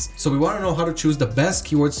 websites. So we want to know how to choose the best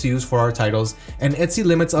keywords to use for our titles, and Etsy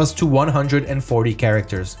limits us to 140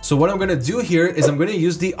 characters. So what I'm going to do here is I'm going to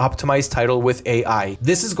use the optimized title with AI.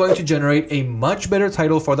 This is going to generate a much better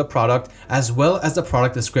title for the product as well as the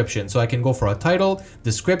product description. So I can go for a title,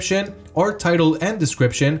 description, or title and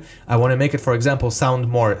description. I want to make it, for example, sound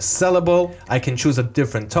more sellable. I can choose a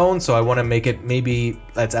different tone. So I want to make it, maybe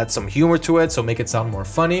let's add some humor to it, so make it sound more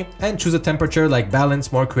funny, and choose a temperature like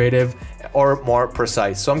balanced, more creative, or more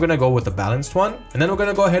precise. So I'm going to go with the balanced one, and then we're going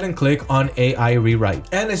to go ahead and click on AI rewrite.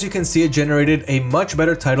 And as you can see, it generated a much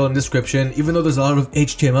better title and description, even though there's a lot of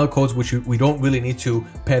HTML codes which we don't really need to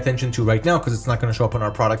pay attention to right now because it's not going to show up on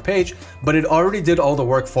our product page, but it already did all the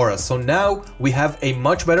work for us. So now we have a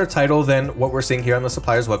much better title than what we're seeing here on the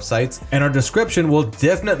supplier's websites, and our description will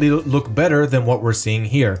definitely look better than what we're seeing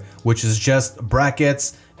here, which is just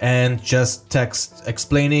brackets and just text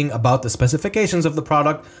explaining about the specifications of the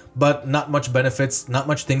product, but not much benefits, not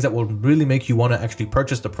much things that will really make you want to actually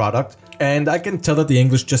purchase the product. And I can tell that the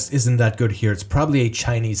English just isn't that good here. It's probably a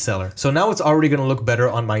Chinese seller. So now it's already going to look better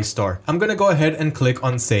on my store. I'm going to go ahead and click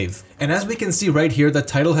on save. And as we can see right here, the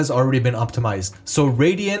title has already been optimized. So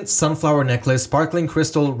radiant sunflower necklace, sparkling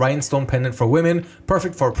crystal rhinestone pendant for women,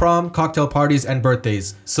 perfect for prom, cocktail parties, and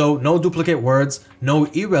birthdays. So no duplicate words, no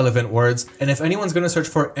irrelevant words. And if anyone's going to search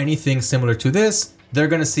for anything similar to this, they're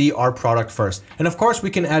going to see our product first. And of course we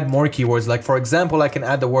can add more keywords, like for example, I can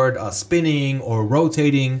add the word spinning or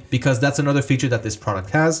rotating, because that's another feature that this product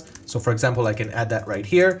has. So for example, I can add that right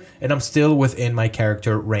here, and I'm still within my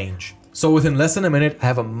character range. So within less than a minute, I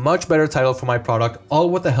have a much better title for my product, all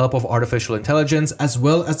with the help of artificial intelligence, as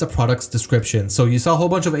well as the product's description. So you saw a whole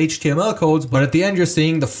bunch of HTML codes, but at the end, you're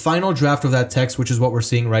seeing the final draft of that text, which is what we're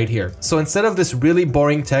seeing right here. So instead of this really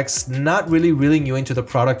boring text, not really reeling you into the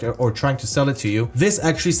product or trying to sell it to you, this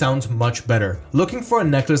actually sounds much better. Looking for a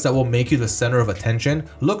necklace that will make you the center of attention?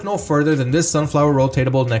 Look no further than this sunflower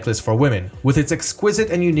rotatable necklace for women. With its exquisite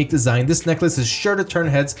and unique design, this necklace is sure to turn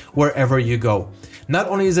heads wherever you go. Not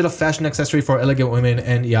only is it a fashion accessory for elegant women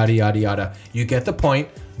and yada yada yada, you get the point,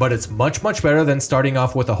 but it's much better than starting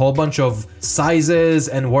off with a whole bunch of sizes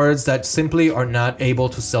and words that simply are not able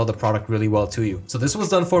to sell the product really well to you. So this was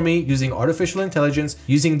done for me using artificial intelligence,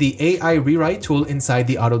 using the AI rewrite tool inside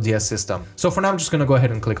the AutoDS system. So for now, I'm just going to go ahead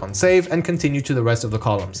and click on save and continue to the rest of the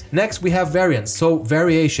columns. Next, we have variants, so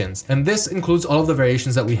variations, and this includes all of the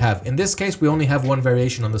variations that we have. In this case, we only have one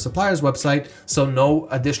variation on the supplier's website, so no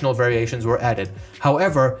additional variations were added.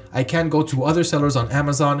 However, I can go to other sellers on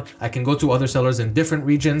Amazon, I can go to other sellers in different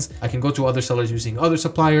regions regions. I can go to other sellers using other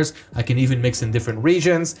suppliers. I can even mix in different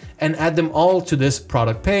regions and add them all to this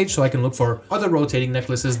product page. So I can look for other rotating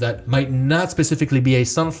necklaces that might not specifically be a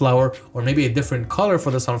sunflower or maybe a different color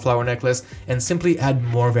for the sunflower necklace, and simply add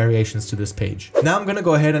more variations to this page. Now I'm going to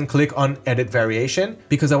go ahead and click on edit variation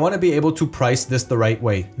because I want to be able to price this the right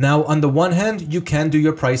way. Now, on the one hand, you can do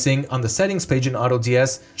your pricing on the settings page in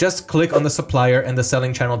AutoDS. Just click on the supplier and the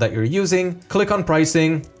selling channel that you're using, click on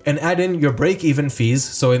pricing, and add in your break-even fees.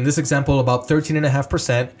 So in this example, about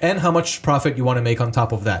 13.5%, and how much profit you want to make on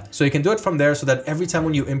top of that. So you can do it from there so that every time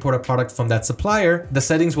when you import a product from that supplier, the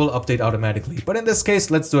settings will update automatically. But in this case,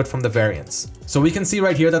 let's do it from the variance. So we can see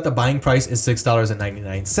right here that the buying price is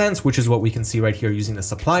 $6.99, which is what we can see right here using the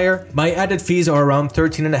supplier. My added fees are around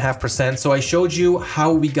 13.5%. So I showed you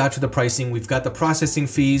how we got to the pricing. We've got the processing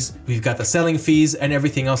fees, we've got the selling fees, and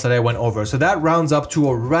everything else that I went over. So that rounds up to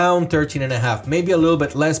around 13.5, maybe a little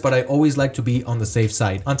bit less, but I always like to be on the safe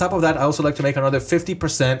side. On top of that, I also like to make another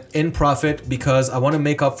 50% in profit because I want to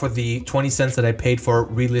make up for the 20 cents that I paid for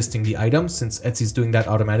relisting the item, since Etsy's doing that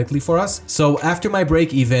automatically for us. So after my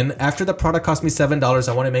break even, after the product cost me $7,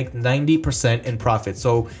 I want to make 90% in profit.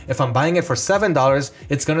 So if I'm buying it for $7,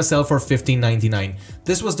 it's going to sell for $15.99.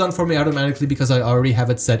 This was done for me automatically because I already have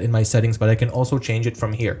it set in my settings, but I can also change it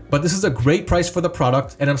from here. But this is a great price for the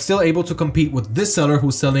product, and I'm still able to compete with this seller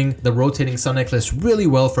who's selling the rotating sun necklace really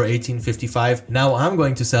well for $18.55. Now I'm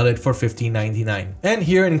going to sell it for $15.99. And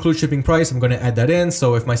here, include shipping price, I'm going to add that in.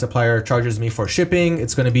 So if my supplier charges me for shipping,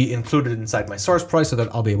 it's going to be included inside my source price so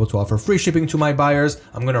that I'll be able to offer free shipping to my buyers.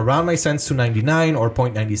 I'm going to round my cents to 99 or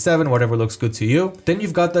 0.97, whatever looks good to you. Then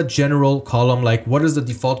you've got the general column, like what is the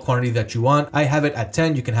default quantity that you want. I have it at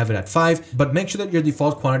 10, you can have it at 5, but make sure that your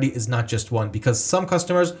default quantity is not just one, because some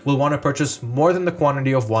customers will want to purchase more than the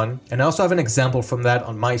quantity of one. And I also have an example from that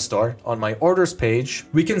on my store. On my orders page,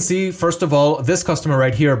 we can see, first of all, this customer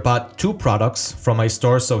right here bought 2 products from my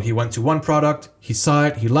store. So he went to one product, he saw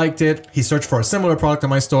it, he liked it, he searched for a similar product on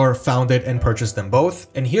my store, found it, and purchased them both.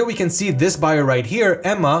 And here we can see this buyer right here,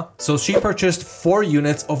 Emma. So she purchased 4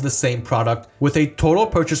 units of the same product with a total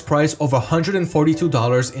purchase price of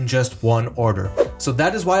 $142 in just one order. So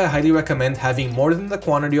that is why I highly recommend having more than the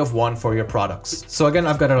quantity of one for your products. So again,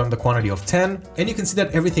 I've got it on the quantity of 10, and you can see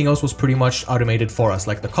that everything else was pretty much automated for us,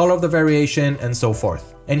 like the color of the variation and so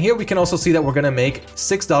forth. And here we can also see that we're going to make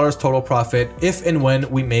 $6 total profit if and when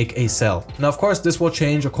we make a sale. Now, of course, this will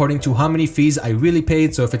change according to how many fees I really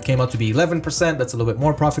paid. So if it came out to be 11%, that's a little bit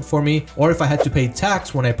more profit for me. Or if I had to pay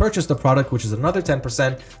tax when I purchased the product, which is another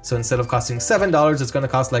 10%. So instead of costing $7, it's going to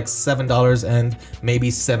cost like $7 and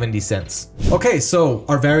maybe 70 cents. Okay, so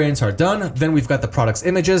our variants are done. Then we've got the product's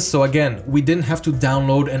images. So again, we didn't have to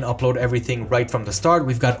download and upload everything right from the start.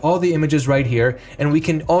 We've got all the images right here. And we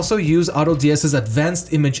can also use AutoDS's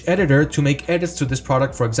advanced image editor to make edits to this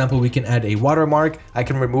product. For example, we can add a watermark. I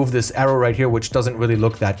can remove this arrow right here, which doesn't really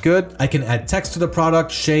look that good. I can add text to the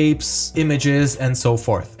product, shapes, images, and so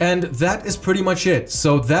forth. And that is pretty much it.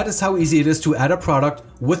 So that is how easy it is to add a product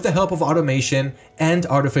with the help of automation and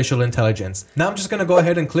artificial intelligence. Now I'm just going to go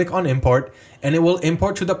ahead and click on import, and it will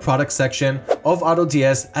import to the product section of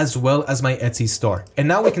AutoDS as well as my Etsy store. And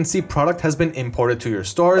now we can see product has been imported to your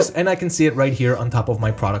stores, and I can see it right here on top of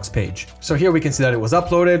my products page. So here we can see that it was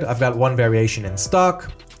uploaded. I've got one variation in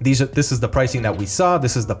stock. This is the pricing that we saw.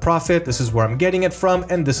 This is the profit. This is where I'm getting it from,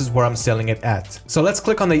 and this is where I'm selling it at. So let's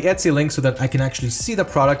click on the Etsy link so that I can actually see the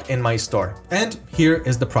product in my store. And here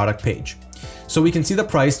is the product page. So we can see the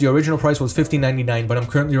price. The original price was $15.99, but I'm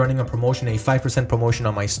currently running a promotion, a 5% promotion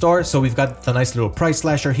on my store. So we've got the nice little price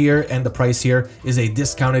slasher here, and the price here is a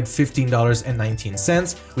discounted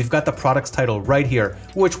 $15.19. We've got the product's title right here,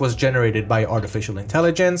 which was generated by artificial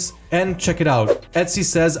intelligence. And check it out. Etsy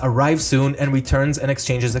says arrive soon and returns and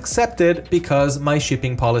exchanges accepted because my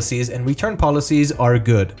shipping policies and return policies are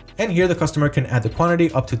good. And here the customer can add the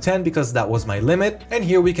quantity up to 10 because that was my limit. And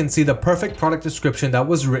here we can see the perfect product description that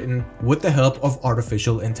was written with the help of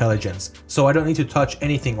artificial intelligence. So I don't need to touch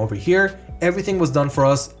anything over here. Everything was done for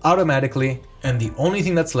us automatically. And the only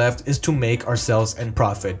thing that's left is to make our sales and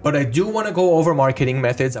profit. But I do want to go over marketing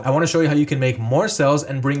methods. I want to show you how you can make more sales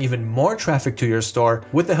and bring even more traffic to your store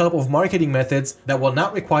with the help of marketing methods that will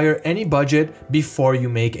not require any budget before you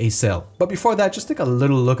make a sale. But before that, just take a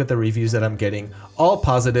little look at the reviews that I'm getting, all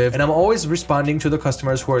positive. And I'm always responding to the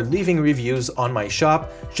customers who are leaving reviews on my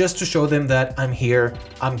shop just to show them that I'm here.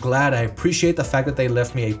 I'm glad. I appreciate the fact that they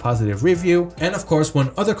left me a positive review. And of course,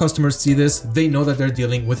 when other customers see this, they know that they're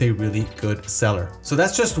dealing with a really good seller. So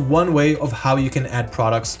that's just one way of how you can add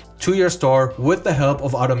products to your store with the help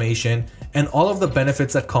of automation and all of the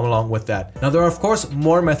benefits that come along with that. Now, there are of course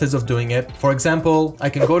more methods of doing it. For example, I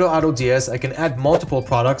can go to AutoDS, I can add multiple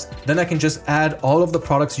products, then I can just add all of the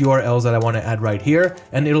products URLs that I want to add right here,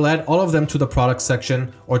 and it'll add all of them to the product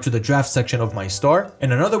section or to the draft section of my store.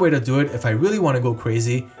 And another way to do it, if I really want to go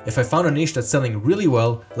crazy, if I found a niche that's selling really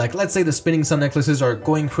well, like let's say the spinning sun necklaces are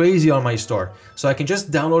going crazy on my store, so I can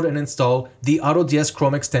just download and install the AutoDS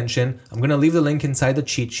Chrome extension. I'm going to leave the link inside the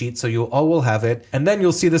cheat sheet so you all will have it, and then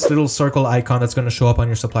you'll see this little circle icon that's going to show up on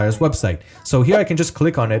your supplier's website. So here I can just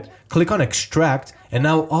click on it, click on extract, and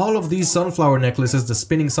now all of these sunflower necklaces, the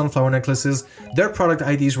spinning sunflower necklaces, their product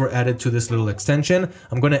IDs were added to this little extension.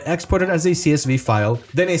 I'm going to export it as a CSV file.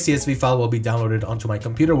 Then a CSV file will be downloaded onto my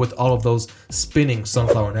computer with all of those spinning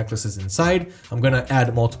sunflower necklaces inside. I'm going to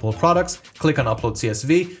add multiple products, click on upload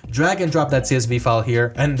CSV, drag and drop that CSV file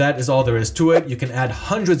here, and that is all there is to it. You can add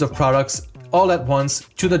hundreds of products all at once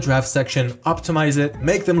to the draft section, optimize it,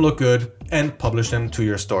 make them look good, and publish them to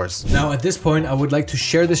your stores. Now at this point, I would like to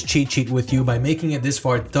share this cheat sheet with you. By making it this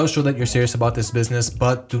far, it does show that you're serious about this business,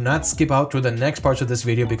 but do not skip out through the next parts of this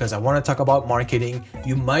video because I want to talk about marketing.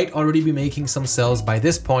 You might already be making some sales by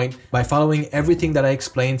this point by following everything that I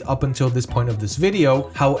explained up until this point of this video.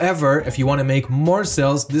 However, if you want to make more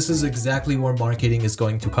sales, this is exactly where marketing is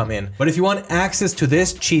going to come in. But if you want access to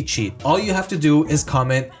this cheat sheet, all you have to do is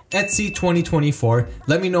comment Etsy 2024.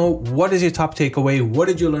 Let me know what is your top takeaway, what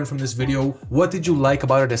did you learn from this video, what did you like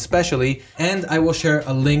about it especially, and I will share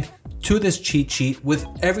a link to this cheat sheet with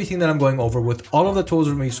everything that I'm going over, with all of the tools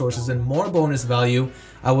and resources and more bonus value.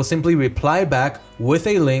 I will simply reply back with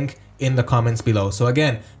a link in the comments below. So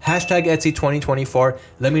again, hashtag Etsy 2024.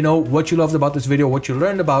 Let me know what you loved about this video, what you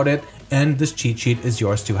learned about it, and this cheat sheet is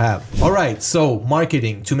yours to have. All right, so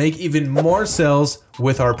marketing to make even more sales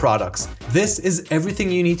with our products. This is everything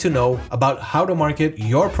you need to know about how to market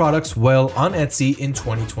your products well on Etsy in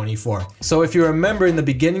 2024. So if you remember in the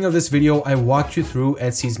beginning of this video, I walked you through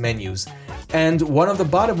Etsy's menus. And one of the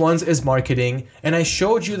bottom ones is marketing, and I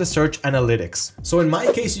showed you the search analytics. So in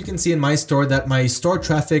my case, you can see in my store that my store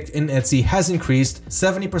traffic in Etsy has increased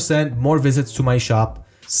 70% more visits to my shop,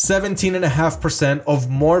 17.5% of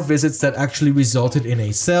more visits that actually resulted in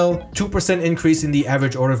a sale, 2% increase in the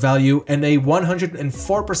average order value, and a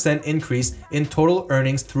 104% increase in total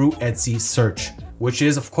earnings through Etsy search, which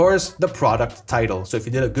is of course the product title. So if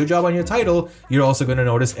you did a good job on your title, you're also going to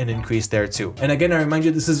notice an increase there too. And again, I remind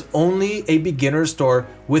you, this is only a beginner store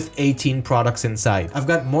with 18 products inside. I've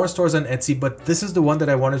got more stores on Etsy, but this is the one that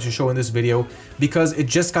I wanted to show in this video because it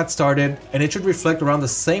just got started and it should reflect around the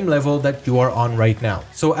same level that you are on right now.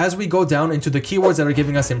 So as we go down into the keywords that are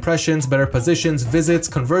giving us impressions, better positions, visits,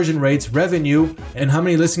 conversion rates, revenue, and how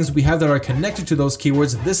many listings we have that are connected to those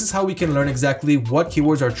keywords, this is how we can learn exactly what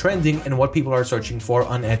keywords are trending and what people are searching for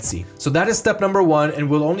on Etsy. So that is step number one, and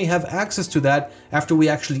we'll only have access to that after we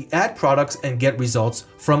actually add products and get results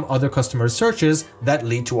from other customers' searches that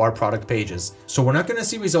lead to our product pages. So we're not going to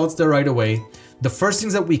see results there right away. The first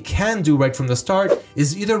things that we can do right from the start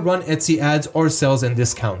is either run Etsy ads or sales and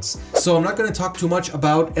discounts. So I'm not going to talk too much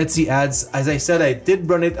about Etsy ads. As I said, I did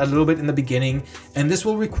run it a little bit in the beginning, and this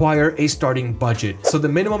will require a starting budget. So the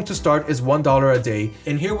minimum to start is $1 a day.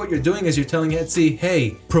 And here what you're doing is you're telling Etsy,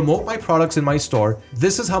 hey, promote my products in my store.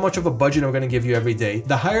 This is how much of a budget I'm going to give you every day.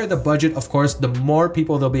 The higher the budget, of course, the more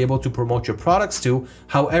people they'll be able to promote your products to.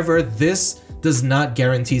 However, this does not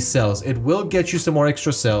guarantee sales. It will get you some more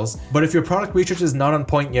extra sales, but if your product research is not on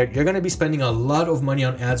point yet, you're going to be spending a lot of money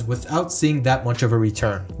on ads without seeing that much of a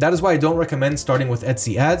return. That is why I don't recommend starting with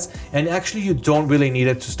Etsy ads, and actually you don't really need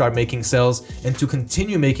it to start making sales and to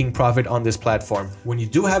continue making profit on this platform. When you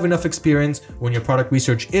do have enough experience, when your product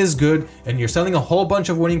research is good, and you're selling a whole bunch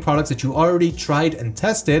of winning products that you already tried and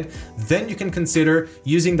tested, then you can consider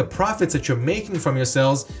using the profits that you're making from your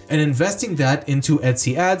sales and investing that into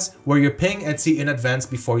Etsy ads, where you're paying Etsy in advance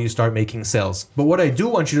before you start making sales. But what I do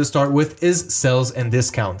want you to start with is sales and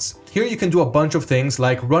discounts. Here you can do a bunch of things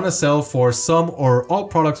like run a sale for some or all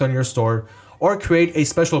products on your store, or create a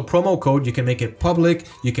special promo code. You can make it public,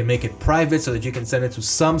 you can make it private so that you can send it to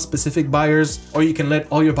some specific buyers, or you can let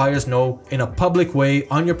all your buyers know in a public way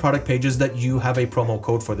on your product pages that you have a promo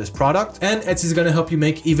code for this product. And Etsy is going to help you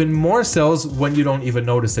make even more sales when you don't even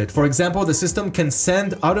notice it. For example, the system can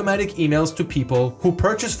send automatic emails to people who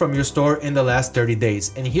purchased from your store in the last 30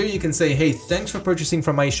 days. And here you can say, hey, thanks for purchasing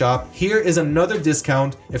from my shop. Here is another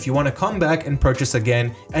discount if you want to come back and purchase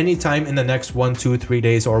again anytime in the next 1, 2, 3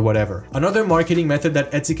 days or whatever. Another marketing method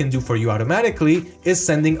that Etsy can do for you automatically is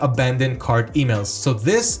sending abandoned cart emails. So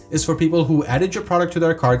this is for people who added your product to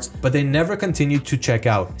their carts, but they never continued to check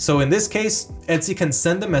out. So in this case, Etsy can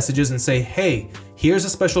send them messages and say, hey, here's a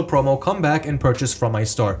special promo, come back and purchase from my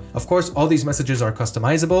store. Of course, all these messages are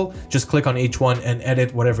customizable. Just click on each one and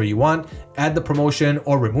edit whatever you want, add the promotion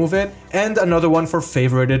or remove it, and another one for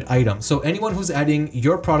favorited items. So anyone who's adding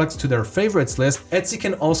your products to their favorites list, Etsy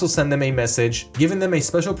can also send them a message, giving them a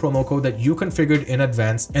special promo code that you configured in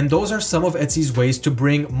advance. And those are some of Etsy's ways to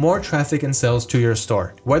bring more traffic and sales to your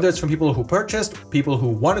store. Whether it's from people who purchased, people who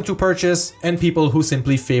wanted to purchase, and people who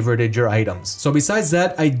simply favorited your items. So besides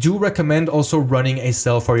that, I do recommend also running a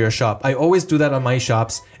sale for your shop. I always do that on my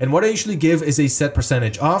shops, and what I usually give is a set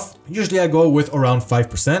percentage off. Usually I go with around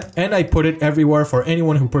 5%, and I put it everywhere for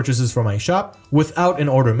anyone who purchases from my shop without an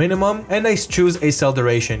order minimum, and I choose a sale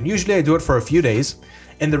duration. Usually I do it for a few days.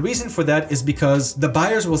 And the reason for that is because the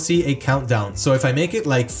buyers will see a countdown. So if I make it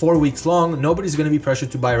like 4 weeks long, nobody's going to be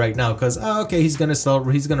pressured to buy right now because, oh, okay, he's going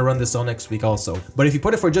to run the sale next week also. But if you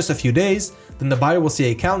put it for just a few days, then the buyer will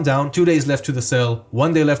see a countdown, 2 days left to the sale,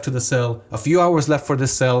 1 day left to the sale, a few hours left for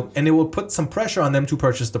this sale, and it will put some pressure on them to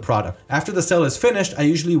purchase the product. After the sale is finished, I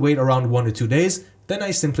usually wait around 1 to 2 days. Then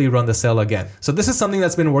I simply run the sale again. So this is something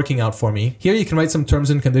that's been working out for me. Here you can write some terms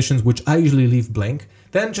and conditions, which I usually leave blank.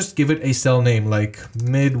 Then just give it a sale name like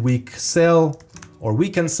midweek sale or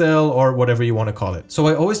weekend sale or whatever you want to call it. So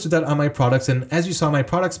I always do that on my products. And as you saw on my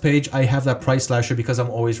products page, I have that price slasher because I'm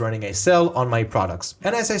always running a sale on my products.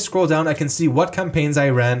 And as I scroll down, I can see what campaigns I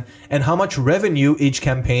ran and how much revenue each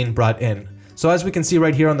campaign brought in. So as we can see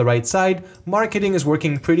right here on the right side, marketing is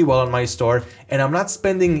working pretty well on my store and I'm not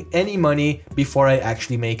spending any money before I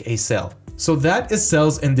actually make a sale. So that is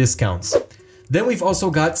sales and discounts. Then we've also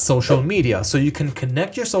got social media. So you can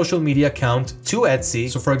connect your social media account to Etsy.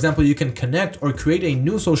 So for example, you can connect or create a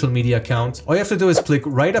new social media account. All you have to do is click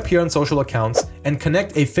right up here on social accounts and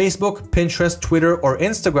connect a Facebook, Pinterest, Twitter, or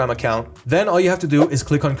Instagram account. Then all you have to do is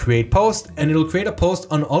click on create post and it'll create a post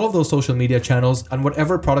on all of those social media channels on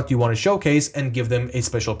whatever product you want to showcase and give them a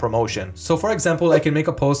special promotion. So for example, I can make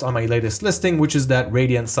a post on my latest listing, which is that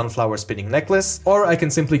radiant sunflower spinning necklace, or I can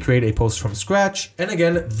simply create a post from scratch. And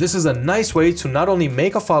again, this is a nice way to not only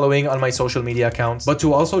make a following on my social media accounts, but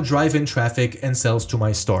to also drive in traffic and sales to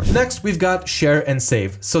my store. Next, we've got share and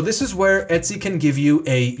save. So this is where Etsy can give you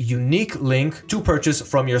a unique link to purchase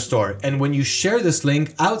from your store. And when you share this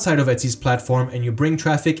link outside of Etsy's platform and you bring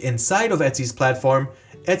traffic inside of Etsy's platform,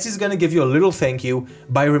 Etsy's gonna give you a little thank you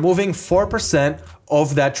by removing 4%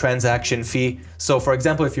 of that transaction fee. So for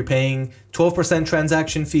example, if you're paying 12%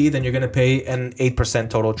 transaction fee, then you're gonna pay an 8%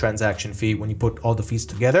 total transaction fee when you put all the fees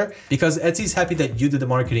together, because Etsy's happy that you did the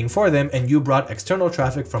marketing for them and you brought external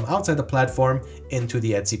traffic from outside the platform into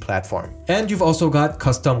the Etsy platform. And you've also got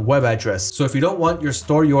custom web address. So if you don't want your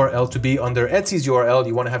store URL to be under Etsy's URL,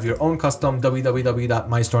 you wanna have your own custom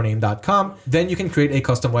www.mystorename.com, then you can create a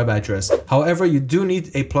custom web address. However, you do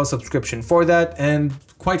need a Plus subscription for that, and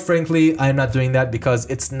quite frankly, I'm not doing that because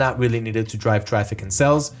it's not really needed to drive traffic and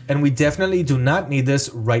sales. And we definitely do not need this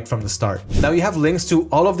right from the start. Now you have links to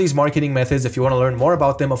all of these marketing methods if you want to learn more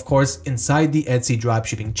about them, of course, inside the Etsy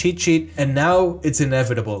dropshipping cheat sheet. And now it's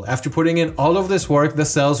inevitable. After putting in all of this work, the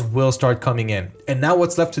sales will start coming in. And now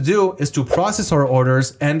what's left to do is to process our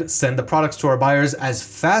orders and send the products to our buyers as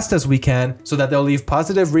fast as we can so that they'll leave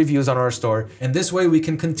positive reviews on our store. And this way we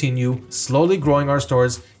can continue slowly growing our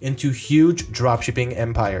stores into huge dropshipping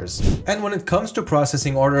empires. And when it comes to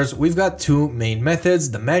processing orders, we've got two main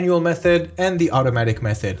methods, the manual method and the automatic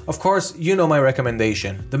method. Of course, you know my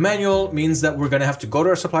recommendation. The manual means that we're gonna have to go to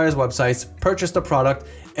our suppliers' websites, purchase the product,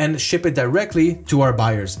 and ship it directly to our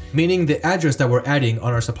buyers, meaning the address that we're adding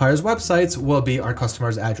on our suppliers' websites will be our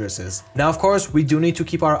customers' addresses. Now, of course, we do need to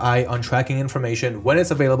keep our eye on tracking information when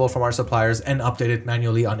it's available from our suppliers and update it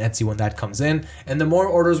manually on Etsy when that comes in. And the more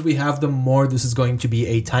orders we have, the more this is going to be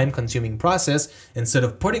a time-consuming process. Instead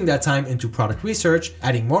of putting that time into product research,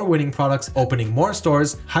 adding more winning products, opening more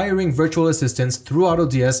stores, hiring virtual assistants through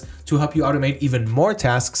AutoDS to help you automate even more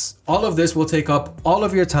tasks, all of this will take up all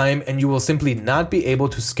of your time and you will simply not be able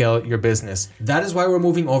to scale your business. That is why we're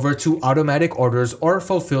moving over to automatic orders or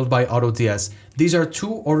fulfilled by AutoDS. These are two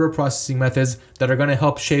order processing methods that are going to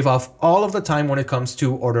help shave off all of the time when it comes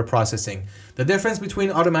to order processing. The difference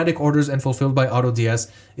between automatic orders and fulfilled by AutoDS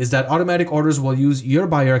is that automatic orders will use your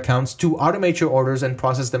buyer accounts to automate your orders and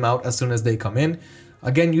process them out as soon as they come in.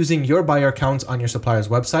 Again, using your buyer accounts on your suppliers'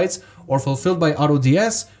 websites, or fulfilled by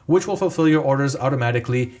AutoDS, which will fulfill your orders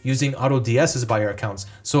automatically using AutoDS's buyer accounts.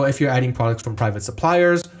 So if you're adding products from private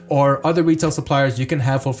suppliers or other retail suppliers, you can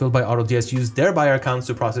have Fulfilled by AutoDS use their buyer accounts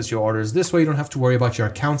to process your orders. This way you don't have to worry about your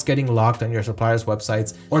accounts getting locked on your suppliers'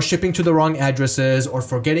 websites or shipping to the wrong addresses or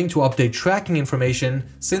forgetting to update tracking information,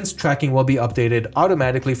 since tracking will be updated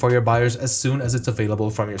automatically for your buyers as soon as it's available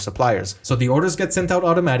from your suppliers. So the orders get sent out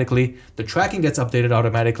automatically, the tracking gets updated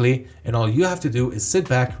automatically, and all you have to do is sit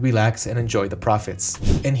back, relax, and enjoy the profits.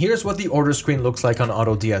 And here's what the order screen looks like on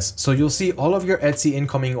AutoDS. So you'll see all of your Etsy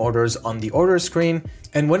incoming orders on the order screen.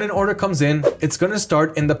 And when an order comes in, it's going to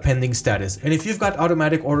start in the pending status. And if you've got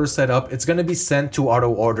automatic orders set up, it's going to be sent to auto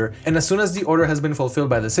order. And as soon as the order has been fulfilled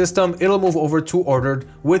by the system, it'll move over to ordered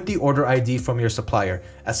with the order ID from your supplier.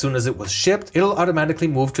 As soon as it was shipped, it'll automatically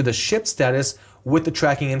move to the shipped status with the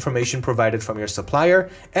tracking information provided from your supplier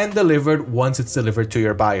and delivered once it's delivered to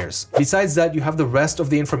your buyers. Besides that, you have the rest of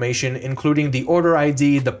the information, including the order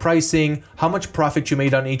ID, the pricing, how much profit you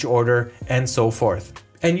made on each order, and so forth.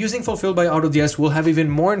 And using Fulfilled by AutoDS, we'll have even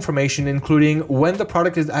more information, including when the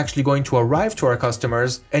product is actually going to arrive to our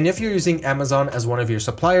customers. And if you're using Amazon as one of your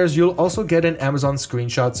suppliers, you'll also get an Amazon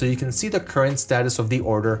screenshot so you can see the current status of the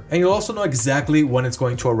order. And you'll also know exactly when it's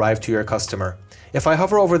going to arrive to your customer. If I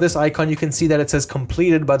hover over this icon, you can see that it says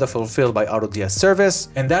completed by the Fulfilled by AutoDS service.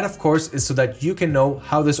 And that, of course, is so that you can know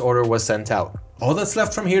how this order was sent out. All that's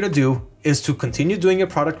left from here to do is to continue doing your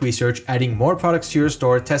product research, adding more products to your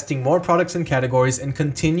store, testing more products and categories, and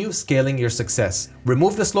continue scaling your success.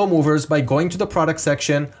 Remove the slow movers by going to the product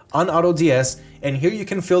section on AutoDS, and here you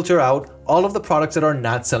can filter out all of the products that are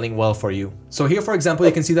not selling well for you. So here, for example,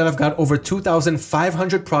 you can see that I've got over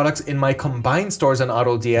 2,500 products in my combined stores on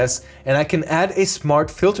AutoDS, and I can add a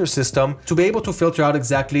smart filter system to be able to filter out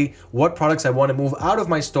exactly what products I want to move out of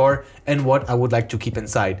my store and what I would like to keep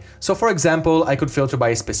inside. So for example, I could filter by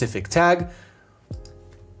a specific tag.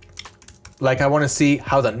 Like I want to see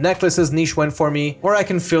how the necklaces niche went for me, or I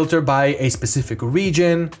can filter by a specific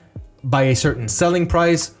region, by a certain selling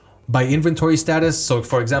price, by inventory status. So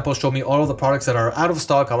for example, show me all of the products that are out of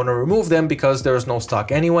stock. I want to remove them because there is no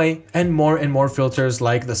stock anyway. And more filters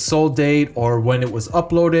like the sold date, or when it was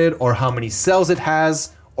uploaded, or how many sales it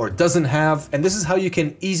has or doesn't have. And this is how you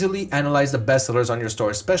can easily analyze the best sellers on your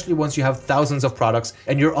store, especially once you have thousands of products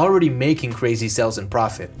and you're already making crazy sales and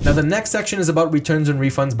profit. Now the next section is about returns and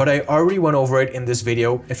refunds, but I already went over it in this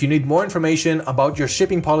video. If you need more information about your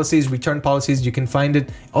shipping policies, return policies, you can find it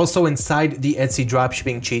also inside the Etsy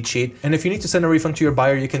dropshipping cheat sheet. And if you need to send a refund to your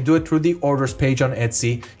buyer, you can do it through the orders page on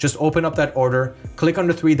Etsy. Just open up that order, click on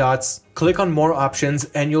the three dots, click on more options,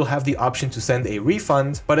 and you'll have the option to send a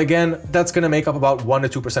refund. But again, that's going to make up about 1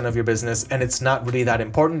 to 2% of your business, and it's not really that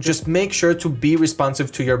important. Just make sure to be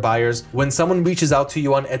responsive to your buyers. When someone reaches out to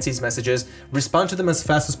you on Etsy's messages, respond to them as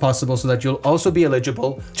fast as possible so that you'll also be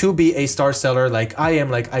eligible to be a star seller like I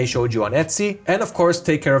am, like I showed you on Etsy. And of course,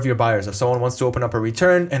 take care of your buyers. If someone wants to open up a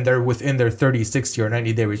return and they're within their 30, 60, or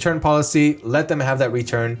 90-day return policy, let them have that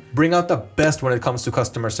return. Bring out the best when it comes to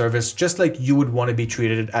customer service, just like you would want to be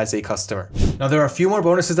treated as a customer. Now there are a few more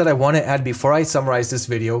bonuses that I want to add before I summarize this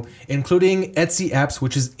video, including Etsy apps,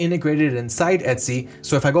 which is integrated inside Etsy.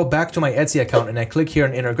 So if I go back to my Etsy account and I click here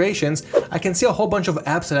on integrations, I can see a whole bunch of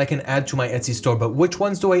apps that I can add to my Etsy store, but which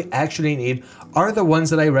ones do I actually need are the ones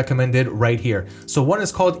that I recommended right here. So one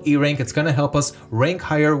is called eRank. It's going to help us rank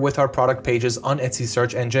higher with our product pages on Etsy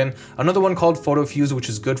search engine. Another one called PhotoFuse, which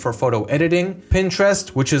is good for photo editing. Pinterest,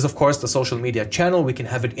 which is of course the social media channel. We can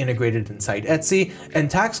have it integrated inside Etsy. And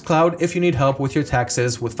TaxCloud if you need help with your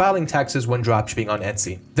taxes, with filing taxes when dropshipping on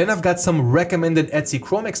Etsy. Then I've got some recommended Etsy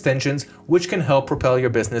Chrome extensions, which can help propel your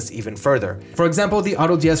business even further. For example, the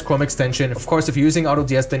AutoDS Chrome extension. Of course, if you're using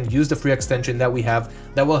AutoDS, then use the free extension that we have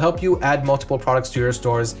that will help you add multiple products to your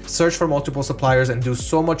stores, search for multiple suppliers, and do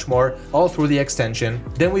so much more all through the extension.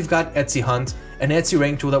 Then we've got Etsy Hunt, an Etsy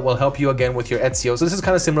rank tool that will help you again with your SEO. So this is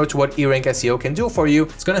kind of similar to what eRank SEO can do for you.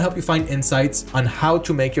 It's going to help you find insights on how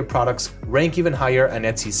to make your products rank even higher on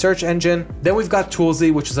Etsy search engine. Then we've got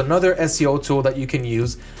Toolsy, which is another SEO tool that you can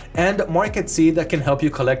use, and MarketSeed that can help you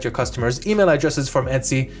collect your customers' email addresses from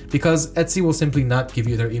Etsy, because Etsy will simply not give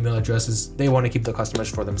you their email addresses. They want to keep the customers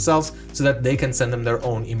for themselves so that they can send them their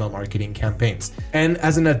own email marketing campaigns. And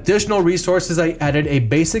as an additional resources, I added a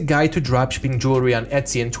basic guide to dropshipping jewelry on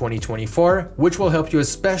Etsy in 2024, which will help you,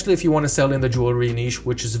 especially if you want to sell in the jewelry niche,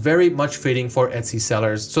 which is very much fitting for Etsy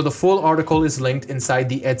sellers. So the full article is linked inside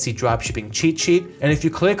the Etsy dropshipping cheat sheet. And if you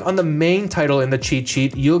click on the main title in the cheat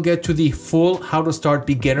sheet, you'll get to the full how to start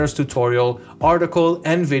beginner's tutorial, article,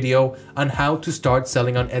 and video on how to start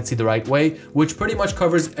selling on Etsy the right way, which pretty much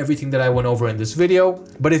covers everything that I went over in this video.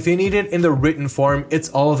 But if you need it in the written form, it's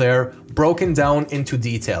all there, broken down into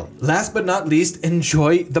detail. Last but not least,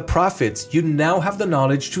 enjoy the profits. You now have the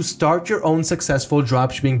knowledge to start your own successful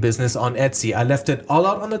dropshipping business on Etsy. I left it all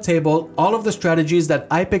out on the table. All of the strategies that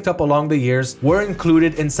I picked up along the years were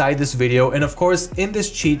included inside this video, and of course in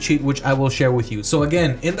this cheat sheet, which I will share with you. So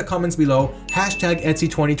again, in the comments below, hashtag Etsy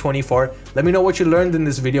 2024. Let me know what you learned in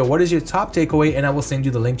this video. What is your top takeaway? And I will send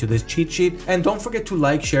you the link to this cheat sheet. And don't forget to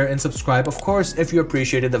like, share, and subscribe, of course, if you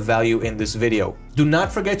appreciated the value in this video. Do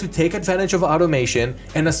not forget to take advantage of automation,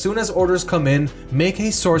 and as soon as orders come in, make a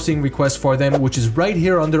sourcing request for them, which is right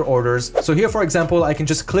here under orders. So here, for example, I can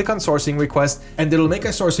just click on sourcing request and it'll make a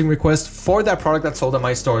sourcing request for that product that's sold at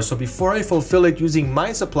my store. So before I fulfill it using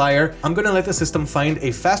my supplier, I'm gonna let the system find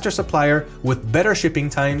a faster supplier with better shipping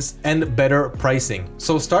times and better pricing.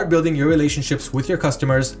 So start building your relationships with your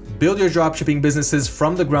customers, build your dropshipping businesses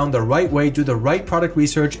from the ground the right way, do the right product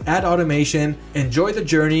research, add automation, enjoy the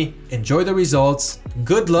journey, enjoy the results.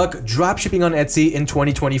 Good luck dropshipping on Etsy in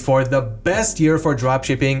 2024, the best year for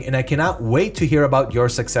dropshipping, and I cannot wait to hear about your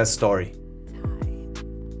success story.